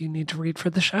ad you need to read for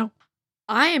the show?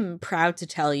 I am proud to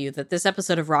tell you that this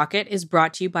episode of Rocket is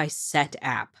brought to you by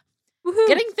SetApp. Woohoo.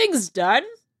 Getting things done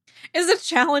is a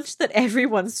challenge that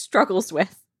everyone struggles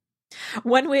with.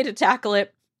 One way to tackle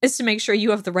it is to make sure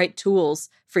you have the right tools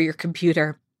for your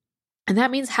computer. And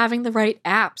that means having the right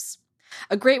apps.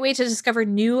 A great way to discover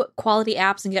new quality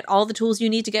apps and get all the tools you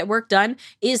need to get work done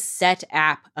is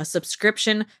SetApp, a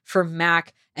subscription for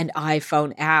Mac and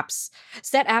iPhone apps.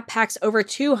 SetApp packs over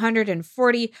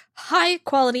 240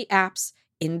 high-quality apps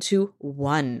into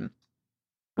one.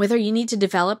 Whether you need to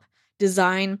develop,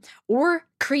 design, or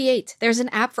create, there's an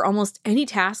app for almost any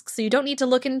task, so you don't need to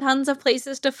look in tons of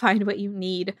places to find what you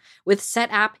need. With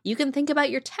SetApp, you can think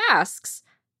about your tasks,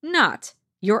 not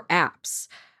your apps.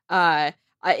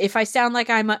 If I sound like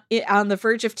I'm on the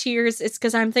verge of tears, it's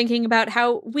because I'm thinking about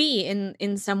how we,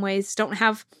 in some ways, don't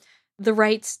have the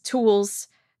right tools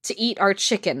to eat our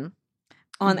chicken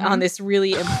on this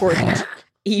really important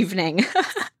evening.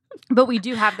 But we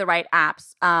do have the right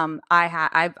apps.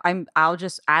 I'll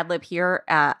just ad lib here.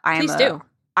 Please do.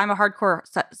 I'm a hardcore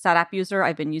SetApp user.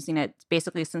 I've been using it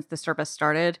basically since the service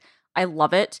started. I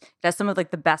love it. It has some of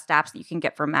like the best apps that you can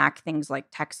get for Mac, things like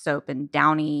TextSoap and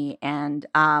Downy and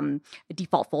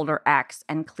Default Folder X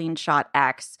and CleanShot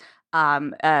X.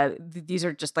 These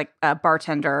are just like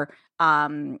Bartender,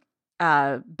 Better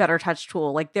Touch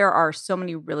Tool. Like there are so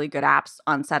many really good apps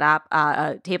on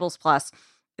SetApp, Tables Plus,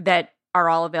 that are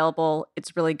all available.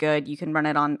 It's really good. You can run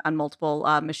it on multiple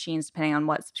machines depending on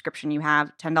what subscription you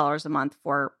have. $10 a month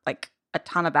for like a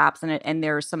ton of apps in it. And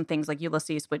there's some things like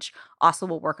Ulysses, which also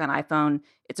will work on iPhone.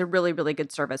 It's a really, really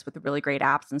good service with really great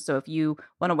apps. And so if you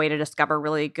want a way to discover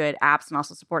really good apps and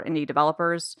also support indie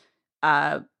developers,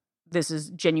 this is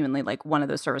genuinely like one of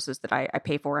those services that I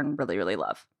pay for and really, really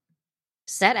love.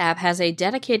 SetApp has a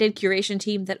dedicated curation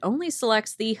team that only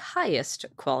selects the highest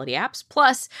quality apps.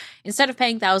 Plus, instead of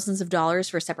paying thousands of dollars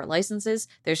for separate licenses,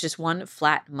 there's just one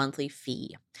flat monthly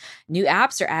fee. New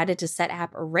apps are added to SetApp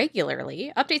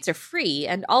regularly, updates are free,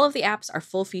 and all of the apps are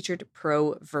full-featured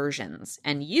pro versions.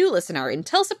 And you, listener,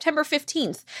 until September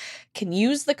 15th, can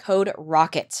use the code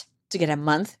ROCKET to get a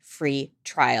month free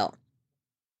trial.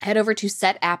 Head over to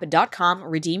setapp.com,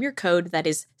 redeem your code, that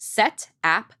is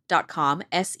setapp.com,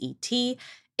 SETAPP.com.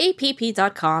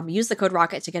 Use the code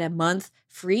ROCKET to get a month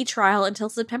free trial until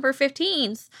September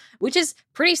 15th, which is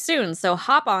pretty soon. So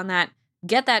hop on that,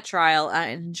 get that trial,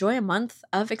 and enjoy a month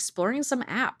of exploring some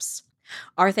apps.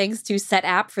 Our thanks to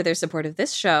SetApp for their support of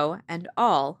this show and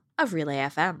all of Relay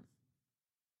FM.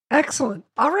 Excellent.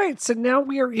 All right. So now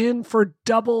we are in for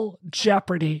Double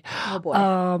Jeopardy. Oh,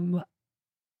 boy.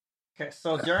 Okay,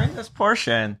 so during this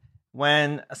portion,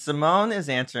 when Simone is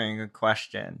answering a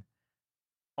question,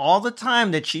 all the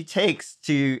time that she takes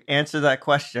to answer that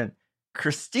question,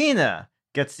 Christina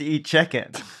gets to eat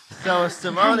chicken. So if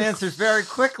Simone answers very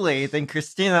quickly, then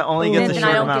Christina only gets a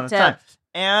short amount of time.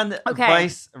 And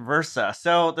vice versa.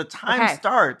 So the time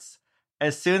starts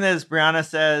as soon as Brianna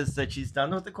says that she's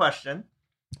done with the question.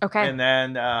 Okay. And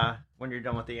then when you're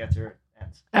done with the answer,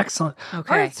 excellent.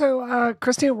 Okay. All right, so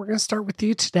Christina, we're going to start with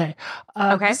you today.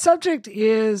 The subject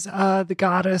is the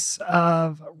goddess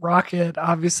of Rocket,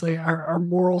 obviously our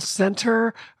moral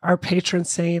center, our patron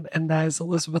saint, and that is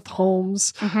Elizabeth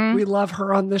Holmes. Mm-hmm. We love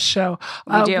her on this show.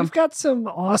 We've got some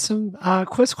awesome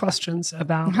quiz questions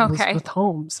about Elizabeth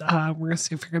Holmes. We're going to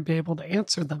see if we're going to be able to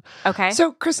answer them. Okay.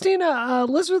 So, Christina,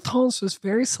 Elizabeth Holmes was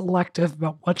very selective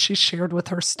about what she shared with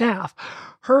her staff.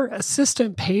 Her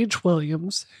assistant, Paige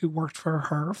Williams, who worked for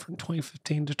her from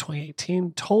 2015 to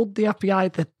 2018, told the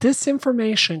FBI that this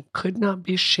information could not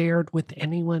be shared with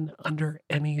anyone under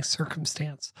any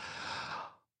circumstance.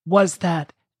 Was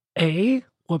that A,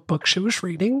 what book she was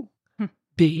reading,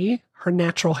 B, her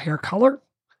natural hair color,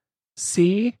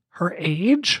 C, her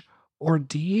age, or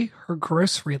D, her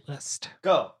grocery list?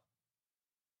 Go.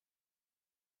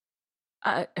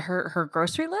 Her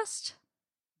grocery list?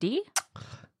 D?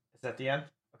 Is that the end?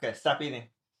 Okay, stop eating.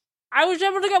 I was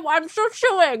able to get one. I'm still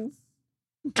chewing.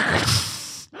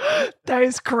 That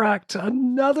is correct.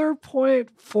 Another point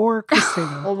for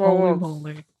Christina. Holy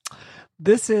moly.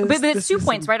 This is... But it's 2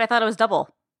 points, right? I thought it was double.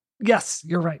 Yes,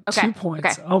 you're right. Okay. 2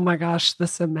 points. Okay. Oh my gosh,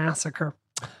 this is a massacre.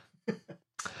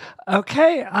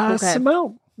 Okay,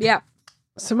 Simone. Yeah,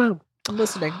 Simone. I'm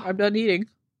listening. I'm done eating.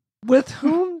 With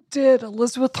whom did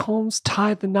Elizabeth Holmes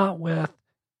tie the knot with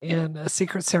in A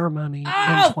Secret Ceremony in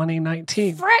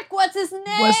 2019? Frick, what's his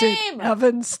name? Was it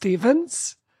Evan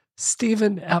Stevens,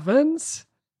 Stephen Evans,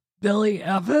 Billy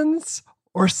Evans,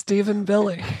 or Stephen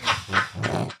Billy?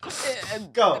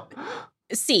 Go.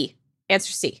 C.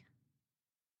 Answer C.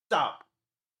 Stop.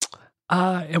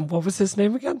 And what was his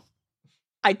name again?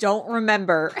 I don't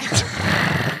remember.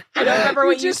 I don't remember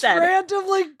what you said.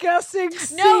 Randomly guessing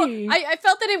C. No, I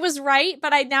felt that it was right,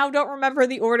 but I now don't remember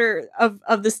the order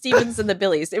of the Stevens and the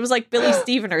Billies. It was like Billy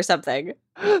Steven or something.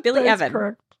 Billy That's Evan.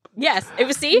 correct. Yes, it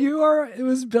was C? It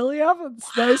was Billy Evans.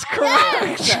 That is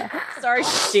correct. Yes! Sorry,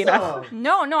 Christina.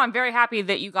 No, I'm very happy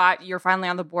that you're finally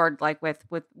on the board, like with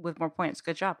more points.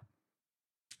 Good job.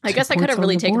 I guess I 2 could have points on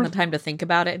really the taken board. the time to think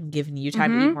about it and given you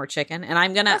time to eat more chicken. And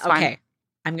I'm gonna That's fine.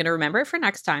 I'm gonna remember it for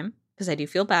next time because I do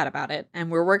feel bad about it. And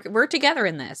we're together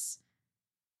in this,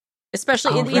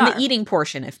 especially in the eating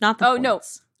portion, if not the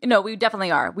points. No, we definitely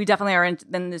are. We definitely are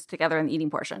in this together in the eating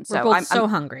portion. So We're both I'm so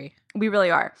hungry. We really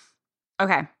are.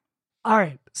 Okay. All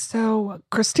right. So,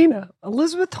 Christina,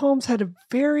 Elizabeth Holmes had a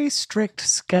very strict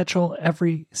schedule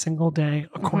every single day,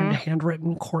 according to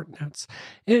handwritten court notes.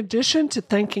 In addition to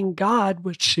thanking God,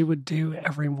 which she would do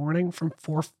every morning from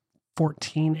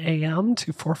 4:14 a.m.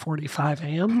 to 4:45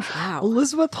 a.m., Wow.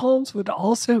 Elizabeth Holmes would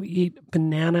also eat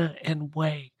banana and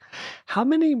whey. How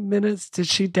many minutes did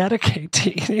she dedicate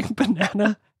to eating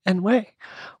banana and whey?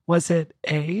 Was it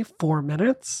A, 4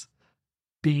 minutes,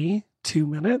 B, 2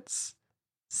 minutes,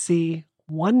 C,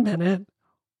 1 minute,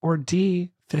 or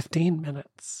D, 15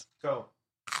 minutes? Go.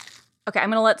 Okay, I'm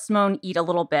going to let Simone eat a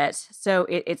little bit. So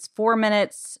it's 4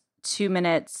 minutes, 2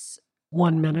 minutes,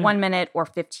 1 minute. 1 minute, or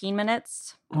 15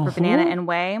 minutes for banana and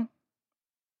whey.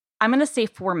 I'm going to say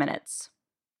 4 minutes.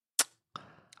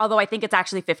 Although I think it's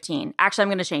actually 15. Actually, I'm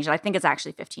going to change it. I think it's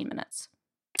actually 15 minutes.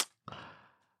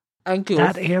 Thank you.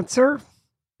 That answer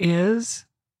is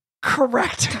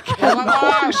correct. Oh my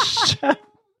gosh.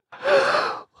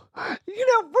 You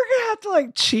know, we're going to have to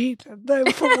like cheat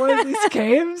for one of these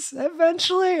games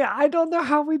eventually. I don't know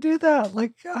how we do that.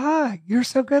 Like, you're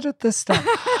so good at this stuff.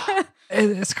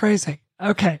 It's crazy.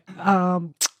 Okay.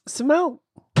 Simone.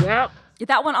 Yep.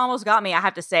 That one almost got me, I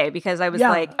have to say, because I was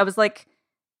like,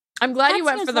 I'm glad you That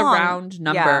went for seems the long. round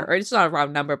number. Yeah. Or it's not a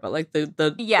round number, but like the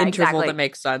interval exactly. that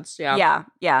makes sense. Yeah.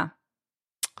 Yeah.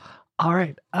 All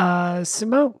right.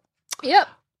 Simone. Yep.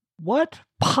 What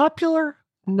popular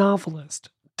novelist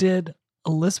did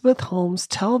Elizabeth Holmes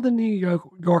tell the New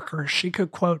Yorker she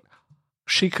could quote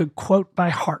by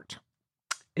heart?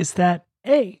 Is that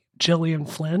A, Gillian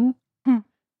Flynn,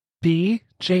 B,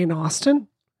 Jane Austen,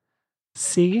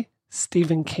 C,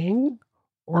 Stephen King,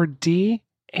 or D,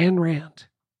 Ayn Rand?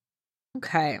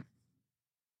 Okay.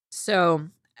 So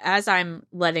as I'm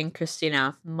letting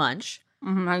Christina munch,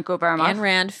 I go very much. Ayn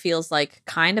Rand feels like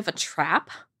kind of a trap.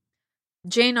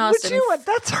 Jane Austen.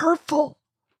 That's hurtful.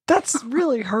 That's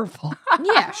really hurtful.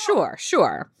 Yeah,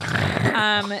 sure.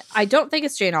 I don't think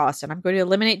it's Jane Austen. I'm going to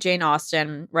eliminate Jane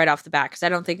Austen right off the bat because I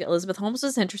don't think Elizabeth Holmes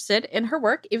is interested in her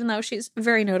work, even though she's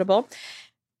very notable.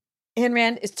 Ayn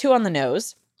Rand is 2 on the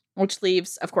nose, which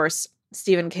leaves, of course,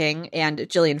 Stephen King and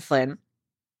Gillian Flynn.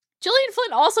 Gillian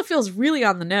Flynn also feels really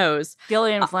on the nose.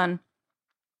 Gillian Flynn.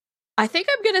 I think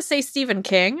I'm going to say Stephen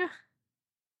King.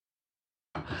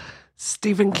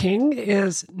 Stephen King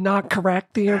is not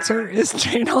correct. The answer is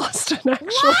Jane Austen,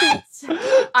 actually.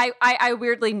 What? I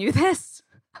weirdly knew this.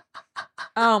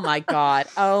 Oh my god.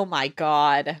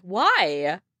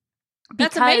 Why?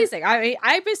 That's Because- amazing.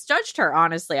 I misjudged her,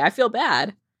 honestly. I feel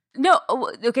bad. No,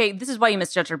 okay, this is why you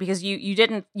misjudged her, because you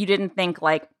didn't think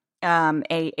like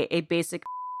a basic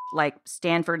like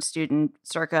Stanford student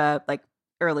circa like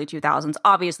early 2000s.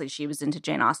 Obviously she was into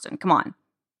Jane Austen. Come on.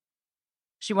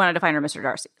 She wanted to find her Mr.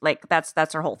 Darcy. Like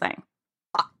that's her whole thing.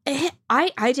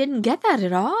 I didn't get that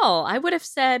at all. I would have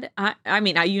said, I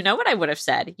mean, you know what I would have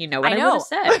said. You know what I would have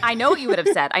said. I know what you would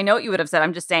have said.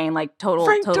 I'm just saying like total.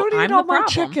 Frank, don't I'm eat the all my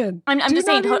problem. chicken. I'm Do just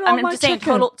not saying. eat all I'm my just saying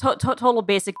chicken. total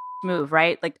basic move,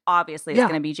 right? Like obviously it's Yeah.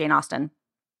 going to be Jane Austen.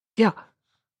 Yeah,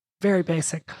 very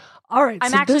basic. All right,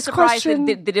 I'm so actually this surprised question,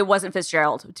 that it wasn't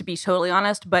Fitzgerald, to be totally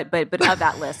honest. But of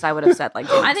that list, I would have said like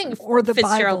Jane I think or the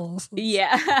Fitzgerald. Bibles.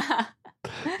 Yeah.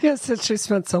 Yeah, since she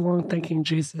spent so long thanking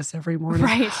Jesus every morning.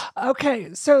 right.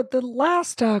 Okay, so the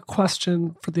last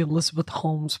question for the Elizabeth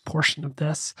Holmes portion of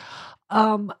this.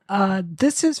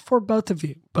 This is for both of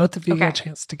you. Both of you get a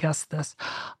chance to guess this.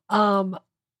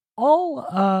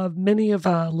 Many of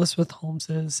Elizabeth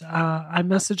Holmes's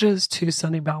iMessages to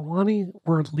Sunny Balwani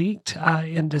were leaked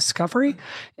in Discovery,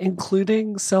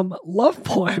 including some love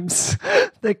poems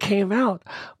that came out.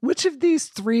 Which of these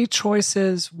three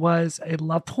choices was a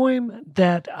love poem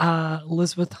that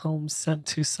Elizabeth Holmes sent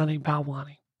to Sunny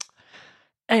Balwani?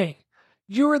 A.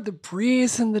 You are the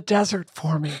breeze in the desert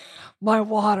for me, my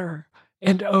water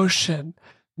and ocean,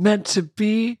 meant to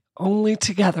be only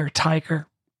together, tiger.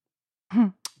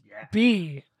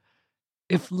 B.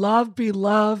 If love be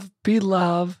love, be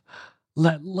love,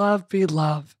 let love be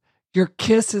love. Your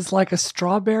kiss is like a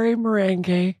strawberry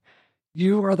meringue.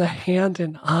 You are the hand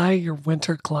and I your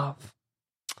winter glove.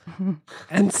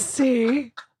 And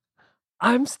C.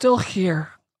 I'm still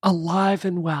here, alive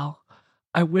and well.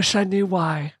 I wish I knew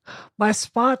why. My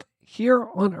spot here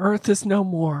on earth is no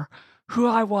more. Who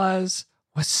I was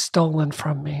stolen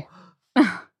from me.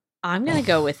 I'm going to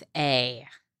go with A.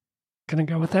 Gonna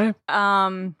go with A?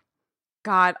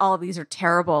 God, all of these are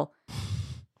terrible.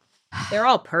 They're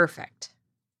all perfect.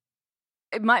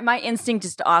 My instinct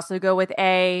is to also go with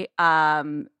A.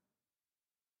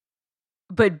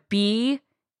 But B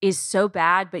is so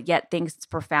bad, but yet thinks it's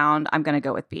profound. I'm going to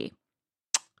go with B.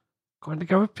 Going to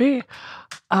go with B.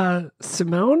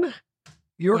 Simone,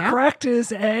 you're correct.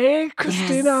 Is A.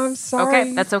 Christina, yes. I'm sorry.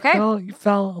 Okay, that's okay. You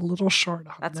fell a little short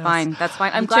on That's this. fine. That's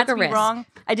fine. I'm glad to be wrong.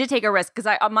 I did take a risk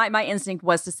because my instinct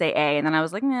was to say A, and then I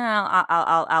was like, nah,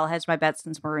 I'll hedge my bet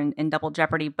since we're in double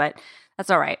jeopardy, but that's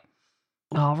all right.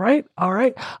 All right.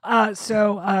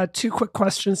 So 2 quick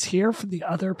questions here for the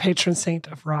other patron saint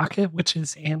of Rocket, which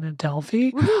is Anna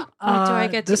Delvey. Do I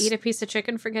get to eat a piece of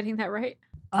chicken for getting that right?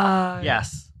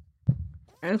 Yes.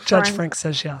 Judge Frank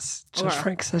says yes.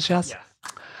 Frank says yes. Yes.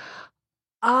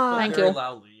 Thank very you.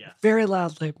 Loudly, yes. Very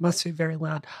loudly. Must be very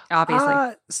loud.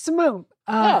 Obviously. Simone,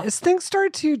 as things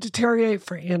started to deteriorate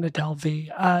for Anna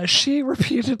Delvey, she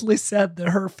repeatedly said that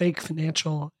her fake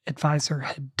financial advisor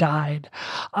had died.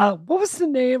 What was the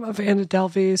name of Anna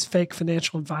Delvey's fake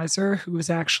financial advisor, who was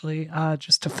actually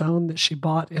just a phone that she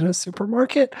bought in a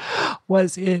supermarket?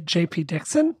 Was it J.P.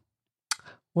 Dixon?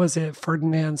 Was it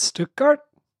Ferdinand Stuttgart?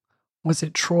 Was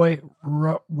it Troy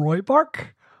Roybark?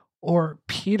 Or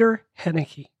Peter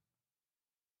Hennigy?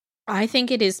 I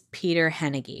think it is Peter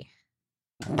Hennigy.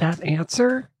 That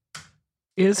answer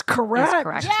is correct. Is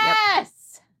correct. Yes!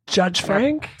 Yep. Judge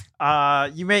Frank?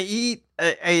 You may eat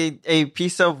a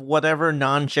piece of whatever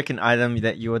non-chicken item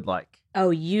that you would like. Oh,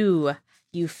 you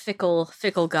fickle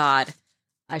god.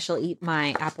 I shall eat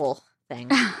my apple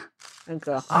thing.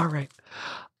 Okay. All right.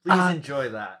 Please enjoy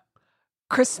that.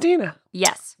 Christina.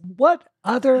 Yes. What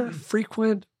other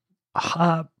frequent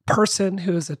person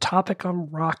who is a topic on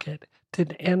Rocket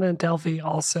did Anna Delvey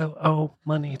also owe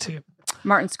money to?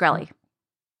 Martin Shkreli.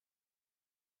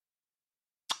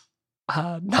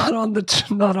 Not on the list.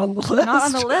 Not on the list.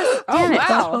 Damn it.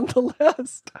 Not on the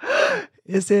list.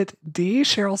 Is it D.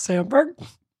 Sheryl Sandberg?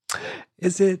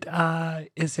 Is it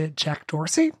Jack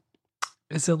Dorsey?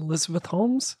 Is it Elizabeth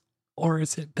Holmes? Or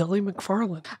is it Billy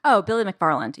McFarland? Oh, Billy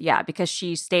McFarland. Yeah, because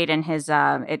she stayed in his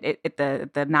at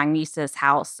the Magnesis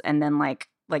house and then like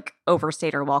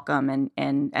overstayed her welcome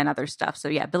and other stuff. So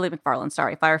yeah, Billy McFarland.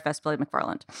 Sorry, Firefest Billy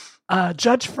McFarland.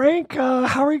 Judge Frank,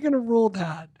 how are you going to rule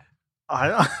that?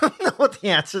 I don't know what the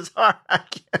answers are.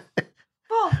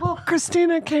 Well,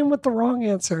 Christina came with the wrong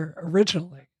answer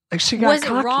originally. Like she got was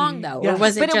cocky. It wrong though, Yes. or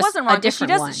was it? But just it wasn't wrong. A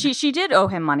different one? She did owe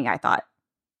him money. I thought.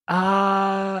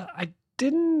 I'm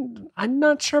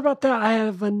not sure about that. I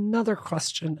have another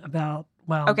question about,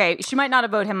 okay, she might not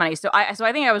have owed him money. So I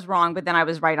think I was wrong, but then I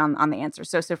was right on the answer.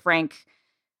 So Frank,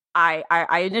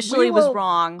 I initially was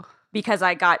wrong because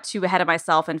I got too ahead of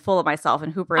myself and full of myself,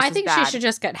 and Hooper is I think bad. she should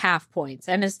just get half points,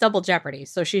 and it's double jeopardy,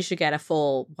 so she should get a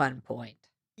full 1 point.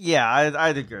 Yeah,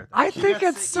 I'd agree with that. I think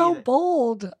it's so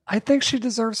bold. I think she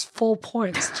deserves full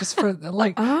points just for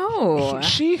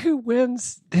she who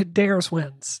wins dares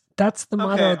wins. That's the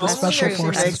motto of the Special She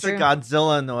Forces. makes the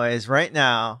Godzilla noise right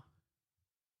now.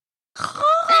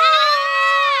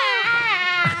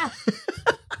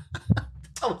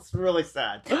 Oh, it's really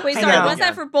sad. Wait, sorry, was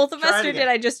that for both of us, or did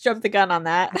I just jump the gun on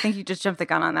that? I think you just jumped the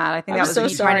gun on that. I think I'm that was so me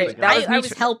sorry. I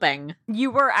was helping.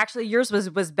 You were actually, yours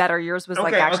was better. Yours was the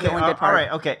only good part. All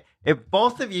right, okay. If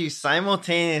both of you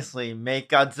simultaneously make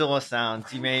Godzilla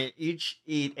sounds, you may each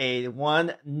eat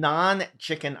one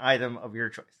non-chicken item of your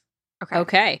choice.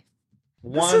 Okay.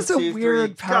 This is a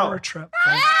weird power trip.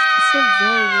 This is a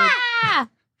very weird.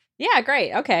 Yeah,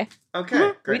 great. Okay.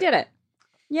 Okay, great. We did it.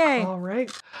 Yay. All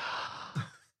right.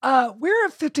 We're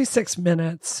at 56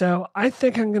 minutes, so I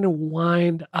think I'm going to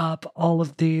wind up all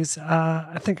of these.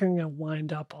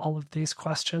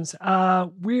 Questions.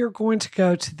 We are going to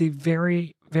go to the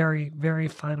very, very, very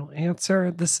final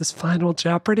answer. This is Final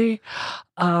Jeopardy.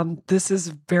 This is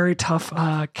a very tough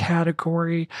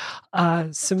category.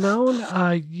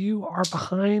 Simone, you are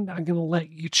behind. I'm going to let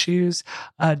you choose.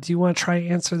 Do you want to try to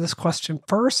answer this question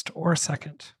first or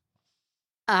second?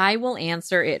 I will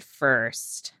answer it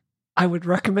first. I would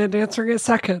recommend answering it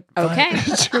second. Okay.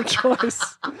 It's your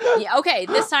choice. Yeah, okay.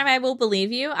 This time I will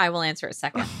believe you. I will answer it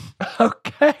second.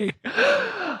 Okay.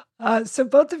 So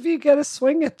both of you get a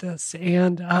swing at this.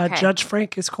 And Okay. Judge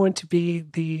Frank is going to be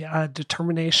the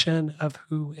determination of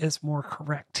who is more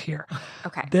correct here.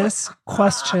 Okay. This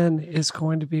question is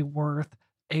going to be worth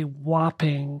a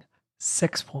whopping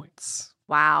 6 points.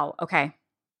 Wow. Okay.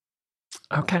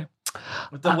 Okay.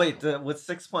 With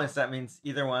 6 points, that means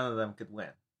either one of them could win.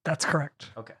 That's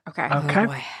correct. Okay. Okay. Oh,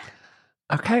 boy.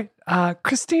 Okay.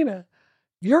 Christina,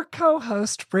 your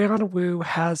co-host, Brianna Wu,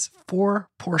 has 4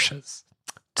 Porsches.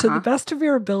 To the best of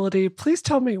your ability, please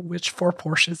tell me which 4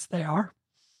 Porsches they are.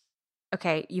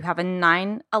 Okay. You have a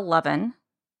 911.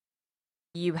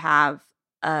 You have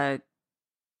a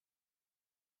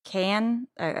Cayenne,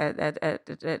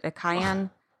 a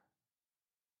Cayenne.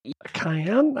 A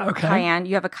Cayenne? Okay. Cayenne.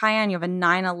 You have a Cayenne. You have a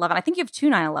 911. I think you have 2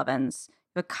 911s. You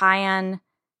have a Cayenne,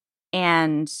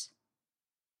 and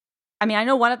I mean, I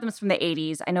know one of them is from the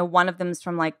 80s. I know one of them is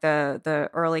from like the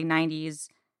early 90s.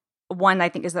 One I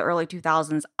think is the early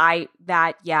 2000s. I'm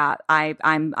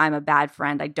a bad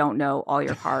friend. I don't know all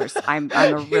your cars. I'm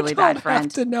a really bad friend. You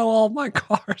don't have to know all my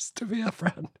cars to be a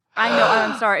friend. I know.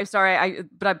 I'm sorry.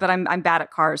 But I'm bad at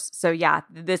cars. So yeah,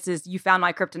 this is, you found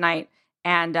my kryptonite.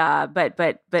 And but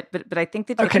I think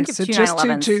that okay. I think So two just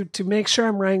 911s. to make sure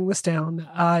I'm writing this down,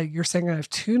 you're saying I have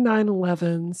 2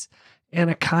 911s and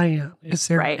a Cayenne. Is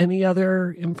there Right. any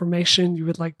other information you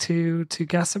would like to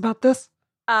guess about this?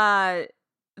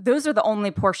 Those are the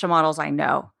only Porsche models I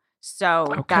know. So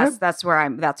Okay. that's where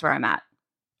I'm at.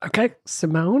 Okay,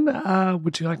 Simone,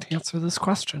 would you like to answer this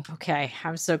question? Okay.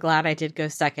 I'm so glad I did go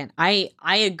second. I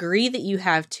agree that you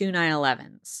have 2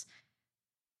 911s.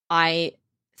 I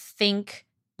think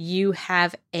you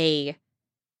have a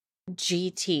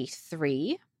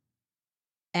GT3,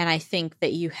 and I think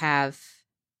that you have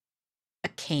a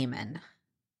Cayman.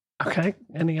 Okay,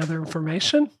 any other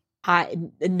information?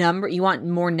 You want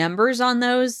more numbers on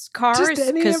those cars? Just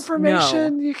any 'Cause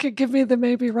information you could give me that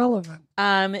may be relevant.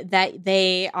 that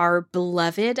they are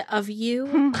beloved of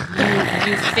you.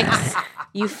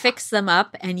 You fix them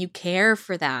up and you care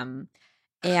for them,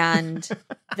 and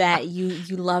that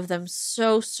you love them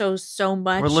so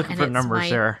much. We're looking and for it's numbers my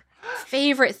here.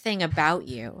 favorite thing about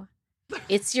you.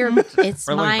 It's We're looking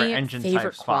for my engine favorite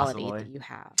types, quality possibly. that you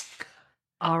have.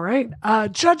 All right,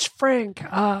 Judge Frank,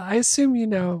 I assume you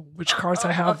know which cars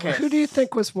I have. Okay. Who do you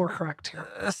think was more correct here?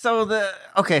 So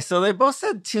they both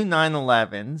said 2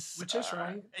 911s. Which is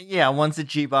right. Yeah, one's a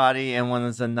G body and one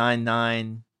is a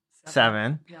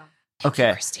 997. Yeah.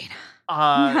 Okay. Christina.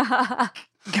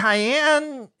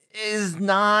 Cayenne is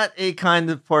not a kind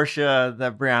of Porsche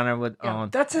that Brianna would Yeah, own.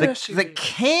 that's an the, SUV.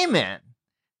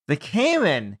 The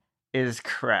Cayman is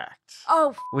correct,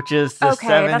 Oh which is the Okay,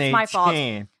 that's my fault.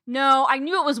 718. no, I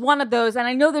knew it was one of those, and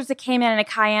I know there's a Cayman and a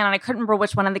Cayenne, and I couldn't remember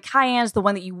which one. And the Cayenne is the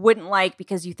one that you wouldn't like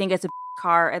because you think it's a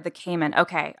car. At the Cayman.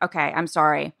 Okay, I'm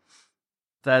sorry.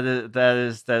 That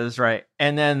is right.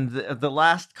 And then the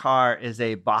last car is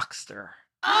a Boxster.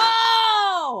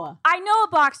 Oh, I know a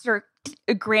Boxster.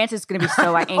 Grant is going to be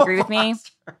so angry with me.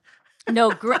 Grant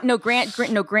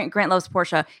loves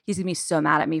Porsche. He's going to be so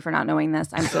mad at me for not knowing this.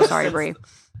 I'm so sorry, Brie.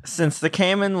 Since the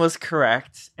Cayman was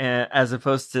correct as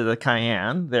opposed to the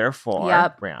Cayenne, therefore,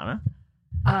 Yep. Brianna.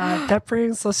 That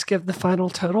brings, let's give the final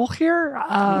total here.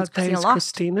 Means Christina Thanks, lost.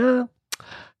 Christina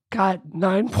got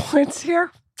 9 points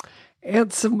here.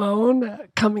 And Simone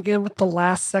coming in with the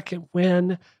last second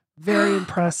win. Very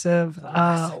impressive.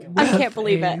 I with can't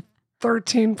believe a it.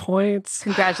 13 points.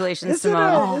 Congratulations, Is it,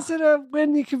 Simone. is it a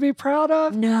win you can be proud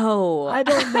of? no. I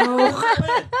don't know.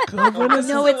 Good win is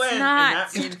No, a it's win.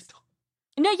 not.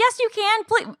 No, yes, you can.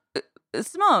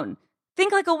 Simone,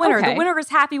 think like a winner. Okay. The winner is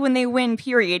happy when they win,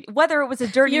 period. Whether it was a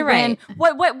dirty You're win,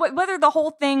 right. whether the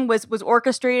whole thing was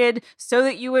orchestrated so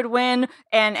that you would win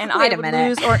and I Wait a would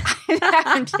minute. lose, or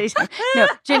no,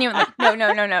 genuinely,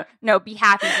 no, be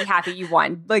happy you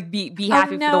won. Like be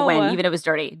happy for the no. win, even if it was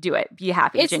dirty. Do it. Be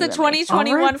happy. It's the genuinely.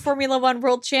 2021 All right. Formula One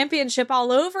World Championship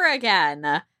all over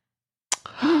again.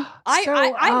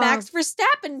 I Max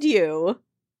Verstappened you.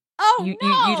 Oh You,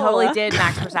 no! you totally did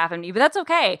Max Verstappen me, but that's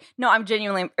okay. No, I'm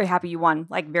genuinely very happy you won.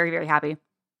 Like very, very happy.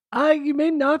 You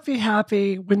may not be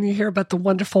happy when you hear about the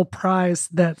wonderful prize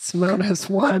that Simone has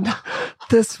won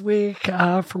this week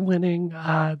for winning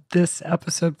this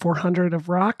episode 400 of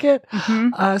Rocket.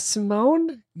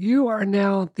 Simone, you are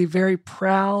now the very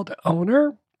proud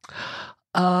owner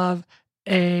of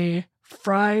a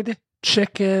fried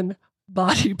chicken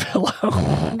body pillow.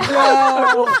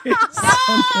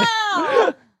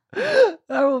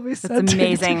 That will be sent That's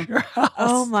amazing. to your house.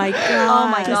 Oh my god! Oh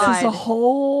my This god! is a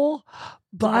whole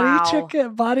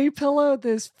body pillow.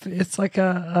 It's like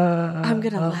I'm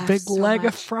gonna a laugh big so leg of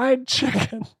much. fried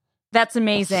chicken. That's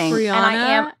amazing.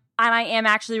 Brianna? And I am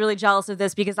actually really jealous of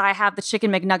this because I have the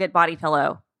Chicken McNugget body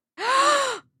pillow.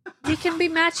 We can be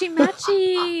matchy.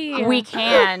 We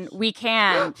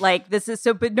can. Like this is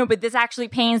so, but this actually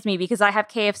pains me because I have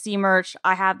KFC merch.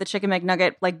 I have the Chicken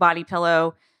McNugget like body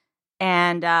pillow,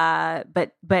 and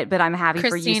but I'm happy for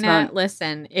you, Christina, Simone.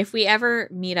 listen, if we ever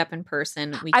meet up in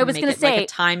person, we I can was make gonna it like say- a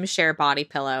timeshare body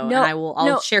pillow, No, and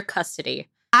I'll share custody.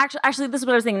 Actually, this is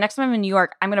what I was thinking. Next time I'm in New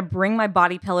York, I'm gonna bring my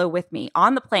body pillow with me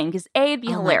on the plane because A, it'd be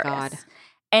Oh my hilarious, God.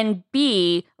 and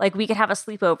B, like we could have a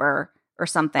sleepover or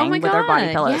something Oh my with our body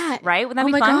God, pillows, yeah. right? Would that Oh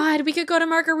be my fun? god, we could go to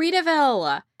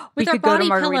Margaritaville We with our could go to body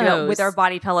Margaritaville pillows with our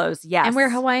body pillows. Yes, and wear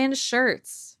Hawaiian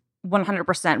shirts.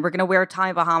 100%. We're gonna wear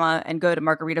Tommy Bahama and go to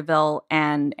Margaritaville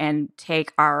and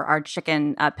take our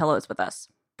chicken pillows with us.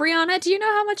 Brianna, do you know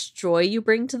how much joy you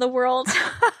bring to the world?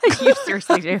 You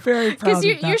seriously do. Very proud Because of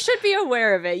you that. should be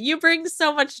aware of it. You bring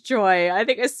so much joy. I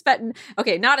think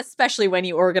okay, not especially when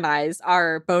you organize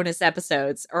our bonus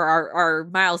episodes or our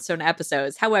milestone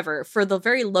episodes. However, for the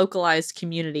very localized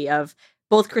community of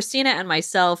both Christina and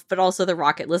myself, but also the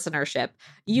Rocket listenership,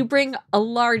 you bring a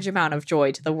large amount of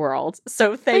joy to the world.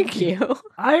 So thank you.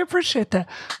 I appreciate that.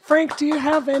 Frank, do you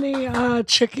have any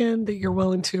chicken that you're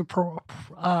willing to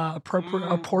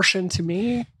apportion to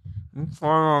me?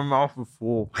 My mouth is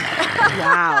full.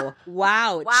 Wow.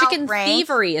 Wow, Chicken Frank.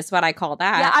 thievery is what I call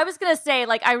that. Yeah, I was gonna say,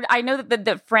 like, I know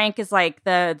that Frank is like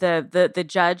the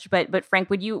judge, but Frank,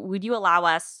 would you allow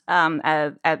us,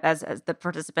 as the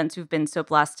participants who've been so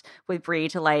blessed with Bree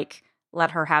to like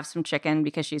let her have some chicken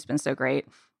because she's been so great?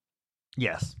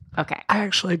 Yes. Okay. I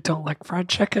actually don't like fried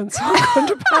chicken, so I'm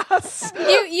going to pass.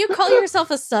 You call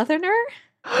yourself a Southerner?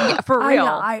 Yeah, for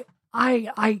real.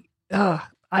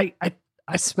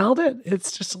 I smelled it.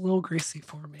 It's just a little greasy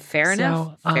for me. Fair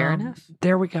enough. Fair enough.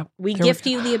 There we go. We There gift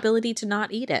go. you the ability to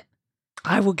not eat it.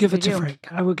 I will give We it to do. Frank.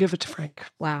 I will give it to Frank.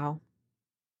 Wow.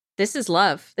 This is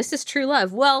love. This is true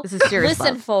love. Well, This is serious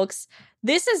listen, love. folks.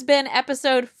 This has been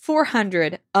episode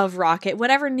 400 of Rocket.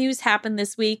 Whatever news happened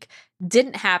this week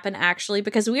didn't happen, actually,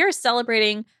 because we are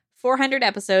celebrating 400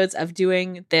 episodes of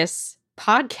doing this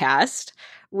podcast,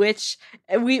 which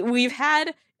we've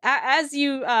had, as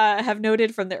you have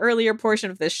noted from the earlier portion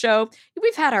of this show,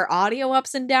 we've had our audio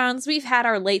ups and downs, we've had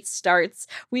our late starts,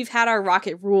 we've had our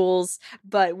Rocket rules,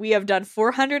 but we have done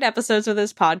 400 episodes of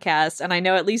this podcast, and I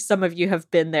know at least some of you have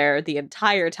been there the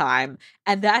entire time,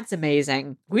 and that's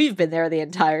amazing. We've been there the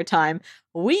entire time.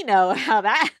 We know how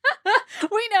that,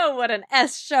 we know what an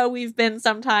S show we've been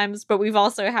sometimes, but we've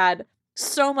also had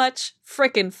so much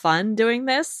freaking fun doing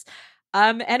this.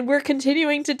 And we're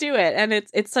continuing to do it. And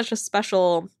it's such a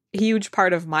special, huge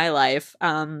part of my life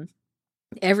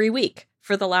every week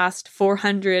for the last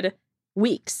 400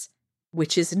 weeks,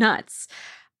 which is nuts.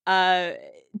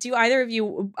 Do either of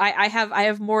you, I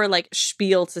have more like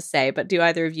spiel to say, but do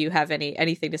either of you have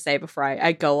anything to say before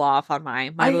I go off on my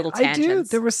little tangents? I do.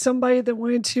 There was somebody that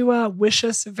wanted to wish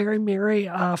us a very merry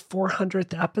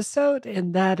 400th episode,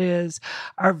 and that is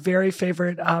our very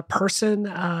favorite person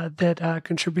that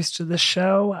contributes to the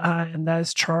show, and that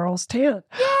is Charles Tant.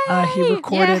 He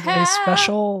recorded a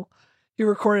special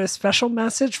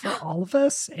message for all of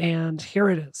us, and here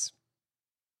it is.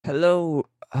 Hello,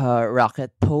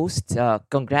 Rocket Post.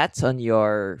 Congrats on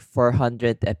your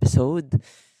 400th episode.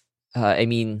 I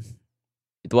mean,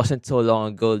 it wasn't so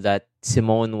long ago that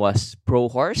Simone was pro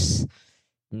horse.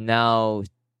 Now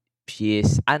she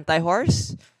is anti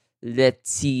horse.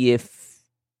 Let's see if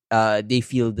they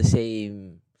feel the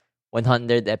same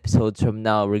 100 episodes from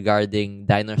now regarding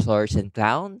dinosaurs and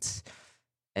clowns.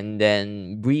 And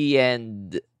then Bree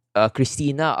and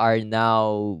Christina are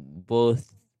now both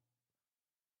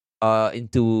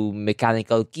into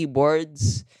mechanical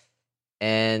keyboards,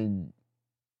 and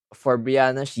for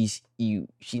Brianna,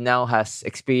 she now has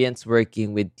experience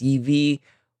working with TV,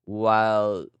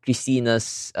 while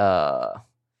Christina's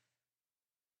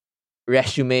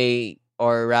resume,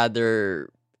 or rather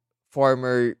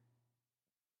former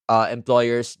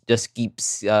employers, just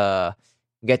keeps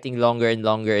getting longer and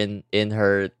longer in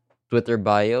her Twitter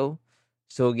bio.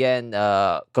 So again,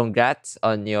 congrats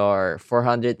on your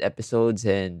 400 episodes,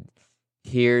 and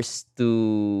here's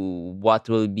to what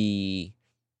will be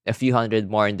a few hundred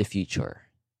more in the future.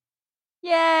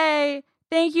 Yay!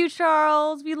 Thank you,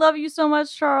 Charles. We love you so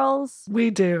much, Charles.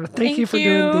 We do. Thank you for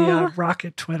doing the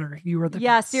Rocket Twitter. You were the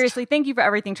best. Seriously. Thank you for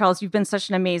everything, Charles. You've been such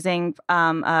an amazing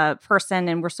person,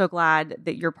 and we're so glad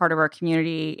that you're part of our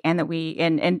community, and that we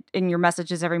and your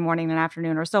messages every morning and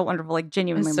afternoon are so wonderful. Like,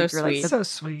 genuinely, so you're sweet. So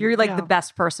sweet. You're like the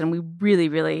best person. We really,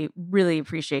 really, really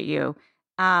appreciate you.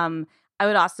 I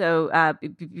would also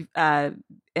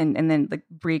and then like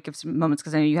Brie, give some moments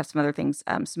because I know you have some other things,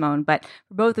 Simone. But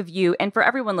for both of you and for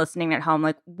everyone listening at home,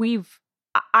 like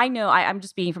I know I'm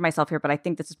just speaking for myself here, but I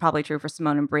think this is probably true for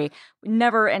Simone and Brie. We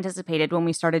never anticipated when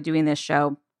we started doing this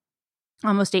show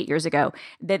almost 8 years ago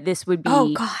that this would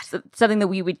be something that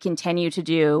we would continue to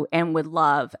do and would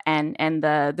love, and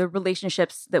the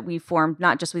relationships that we formed,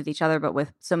 not just with each other but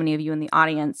with so many of you in the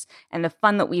audience, and the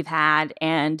fun that we've had,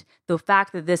 and the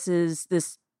fact that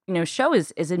this show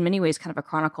is in many ways kind of a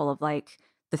chronicle of like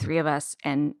the three of us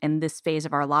and this phase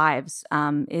of our lives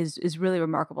is really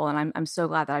remarkable. And I'm so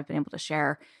glad that I've been able to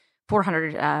share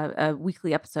 400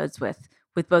 weekly episodes with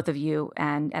both of you,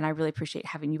 and I really appreciate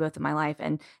having you both in my life.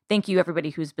 And thank you, everybody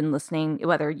who's been listening,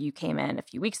 whether you came in a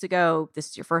few weeks ago, this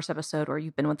is your first episode, or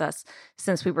you've been with us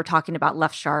since we were talking about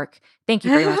Left Shark. Thank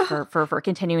you very much for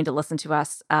continuing to listen to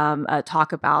us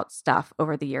talk about stuff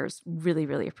over the years. Really,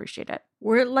 really appreciate it.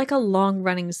 We're like a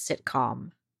long-running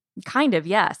sitcom. Kind of,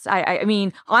 yes. I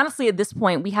mean, honestly, at this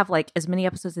point, we have like as many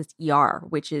episodes as ER,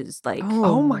 which is like,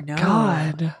 oh my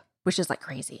God, which is like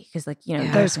crazy because, like,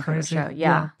 that's crazy. Show.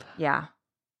 Yeah.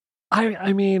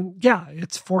 I mean, yeah,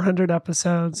 it's 400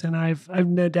 episodes, and I've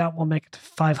no doubt we'll make it to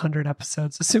 500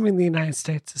 episodes, assuming the United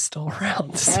States is still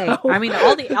around. So I mean,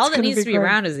 all that needs to be great.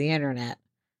 around is the internet.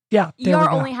 Yeah, ER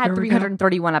only had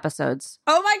 331 episodes.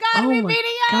 Oh my God, we beat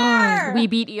ER! God. We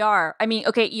beat ER. I mean,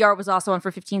 okay, ER was also on for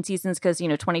 15 seasons because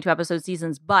 22 episode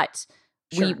seasons, but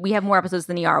we have more episodes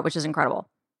than ER, which is incredible.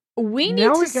 We need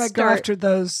now to we gotta go after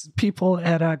those people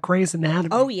at Grey's Anatomy.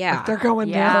 Oh yeah, like they're going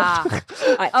down.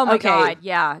 Oh my God,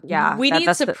 yeah. We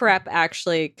need to prep.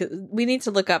 Actually, we need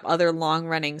to look up other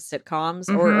long-running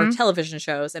sitcoms or television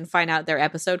shows and find out their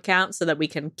episode count so that we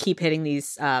can keep hitting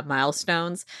these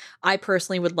milestones. I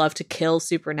personally would love to kill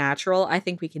Supernatural. I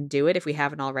think we can do it if we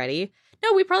haven't already.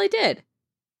 No, we probably did.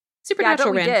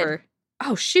 Supernatural ran for.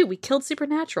 Oh shoot, we killed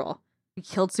Supernatural. We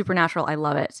killed Supernatural. I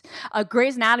love it.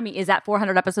 Grey's Anatomy is at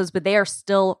 400 episodes, but they are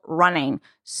still running.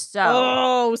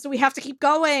 So we have to keep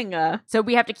going. So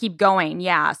we have to keep going.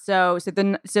 Yeah. So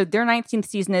their 19th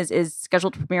season is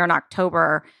scheduled to premiere in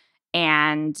October,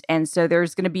 and so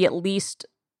there's going to be at least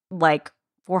like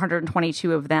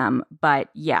 422 of them. But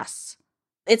yes.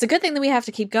 It's a good thing that we have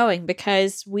to keep going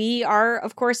because we are,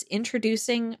 of course,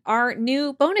 introducing our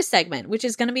new bonus segment, which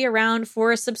is going to be around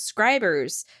for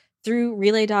subscribers through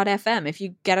Relay.fm. If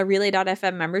you get a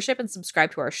Relay.fm membership and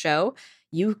subscribe to our show,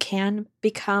 you can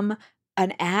become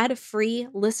an ad-free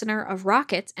listener of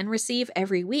Rocket and receive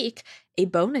every week a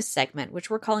bonus segment,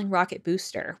 which we're calling Rocket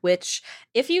Booster, which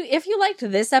if you liked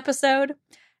this episode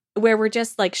where we're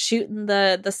just like shooting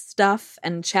the stuff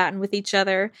and chatting with each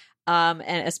other,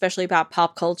 and especially about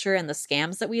pop culture and the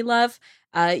scams that we love,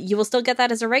 you will still get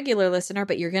that as a regular listener,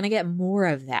 but you're going to get more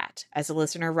of that as a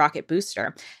listener of Rocket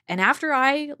Booster. And after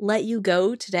I let you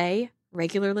go today,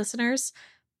 regular listeners,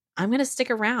 I'm going to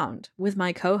stick around with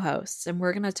my co-hosts and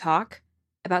we're going to talk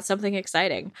about something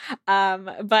exciting.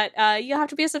 But you'll have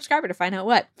to be a subscriber to find out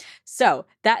what. So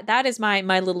that is my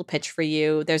little pitch for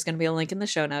you. There's going to be a link in the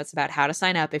show notes about how to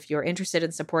sign up if you're interested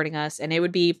in supporting us. And it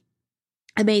would be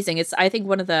amazing. It's, I think,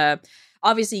 one of the,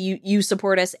 obviously you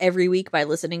support us every week by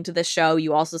listening to this show.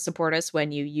 You also support us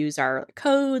when you use our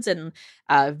codes and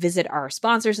visit our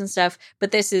sponsors and stuff.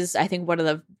 But this is, I think, one of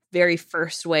the very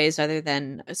first ways, other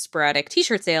than sporadic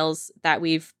t-shirt sales, that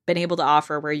we've been able to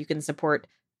offer where you can support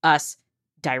us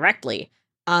directly,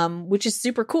 which is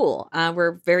super cool.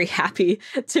 We're very happy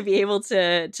to be able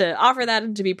to offer that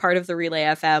and to be part of the Relay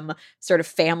FM sort of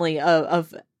family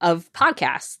of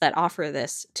podcasts that offer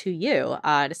this to you.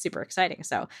 It's super exciting.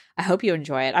 So I hope you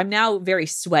enjoy it. I'm now very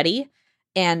sweaty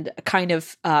and kind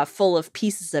of full of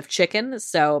pieces of chicken.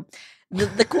 So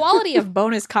the quality of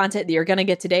bonus content that you're going to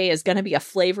get today is going to be a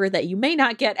flavor that you may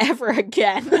not get ever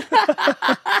again.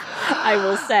 I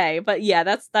will say. But yeah,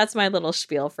 that's my little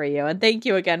spiel for you. And thank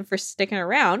you again for sticking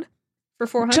around for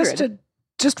 400.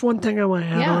 Just one thing I want to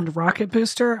add Yeah. on to Rocket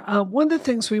Booster. One of the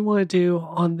things we want to do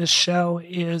on this show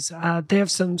is they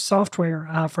have some software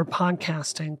for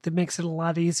podcasting that makes it a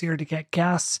lot easier to get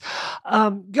guests.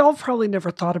 Y'all probably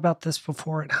never thought about this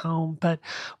before at home, but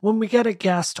when we get a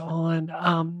guest on,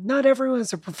 not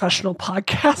everyone's a professional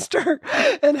podcaster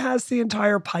and has the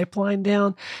entire pipeline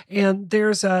down. And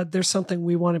there's something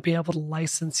we want to be able to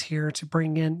license here to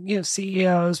bring in,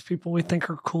 CEOs, people we think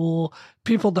are cool,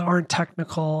 people that aren't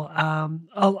technical,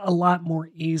 a lot more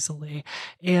easily.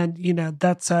 And,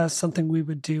 that's something we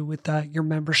would do with your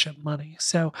membership money.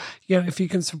 So, if you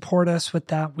can support us with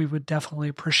that, we would definitely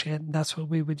appreciate it. And that's what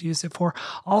we would use it for.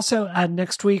 Also,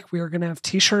 next week, we are going to have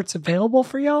t-shirts available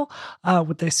for y'all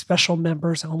with a special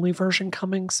members only version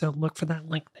coming. So look for that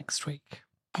link next week.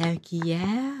 Heck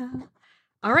yeah.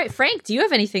 All right, Frank, do you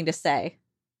have anything to say?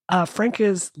 Frank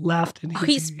is left and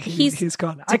he's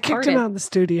gone. I kicked departed. him out of the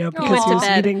studio because went he to was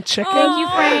bed. eating chicken. Thank you,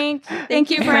 Frank. Thank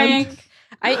you, Frank.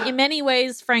 In many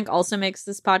ways, Frank also makes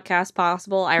this podcast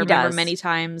possible. I He remember does. many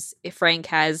times Frank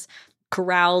has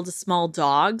corralled small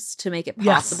dogs to make it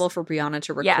Yes. possible for Brianna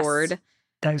to Yes. record.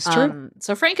 That is true.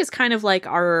 So Frank is kind of like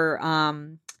our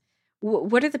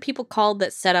what are the people called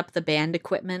that set up the band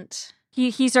equipment?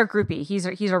 He's our groupie. He's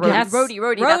our roadie. Yes. Roadie.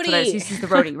 That's what it is. He's the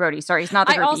roadie. Sorry, he's not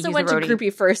the groupie. I also he's went the to roadie.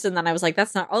 groupie first, and then I was like,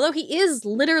 that's not. Although he is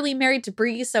literally married to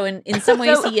Bree, so in some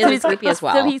ways he is a groupie as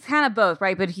well. So he's kind of both,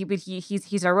 right? But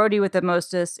he's our roadie with the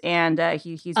mostest, and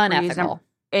he's Bree's Unethical.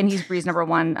 he's Bree's number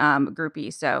one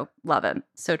groupie. So love him.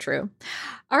 So true.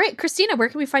 All right, Christina, where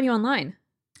can we find you online?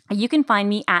 You can find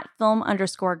me at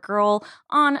film_girl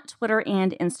on Twitter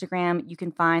and Instagram. You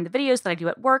can find the videos that I do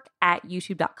at work at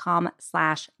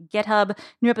youtube.com/GitHub.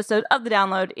 New episode of The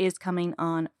Download is coming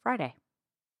on Friday.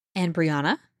 And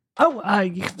Brianna?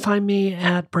 You can find me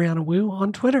at Brianna Wu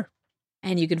on Twitter.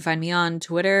 And you can find me on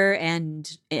Twitter and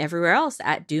everywhere else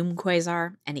at Doom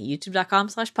Quasar and at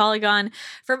youtube.com/Polygon.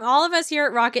 From all of us here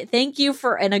at Rocket, thank you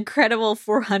for an incredible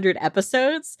 400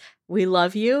 episodes. We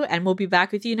love you, and we'll be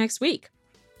back with you next week.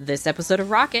 This episode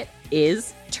of Rocket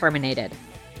is terminated.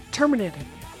 Terminated.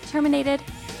 Terminated.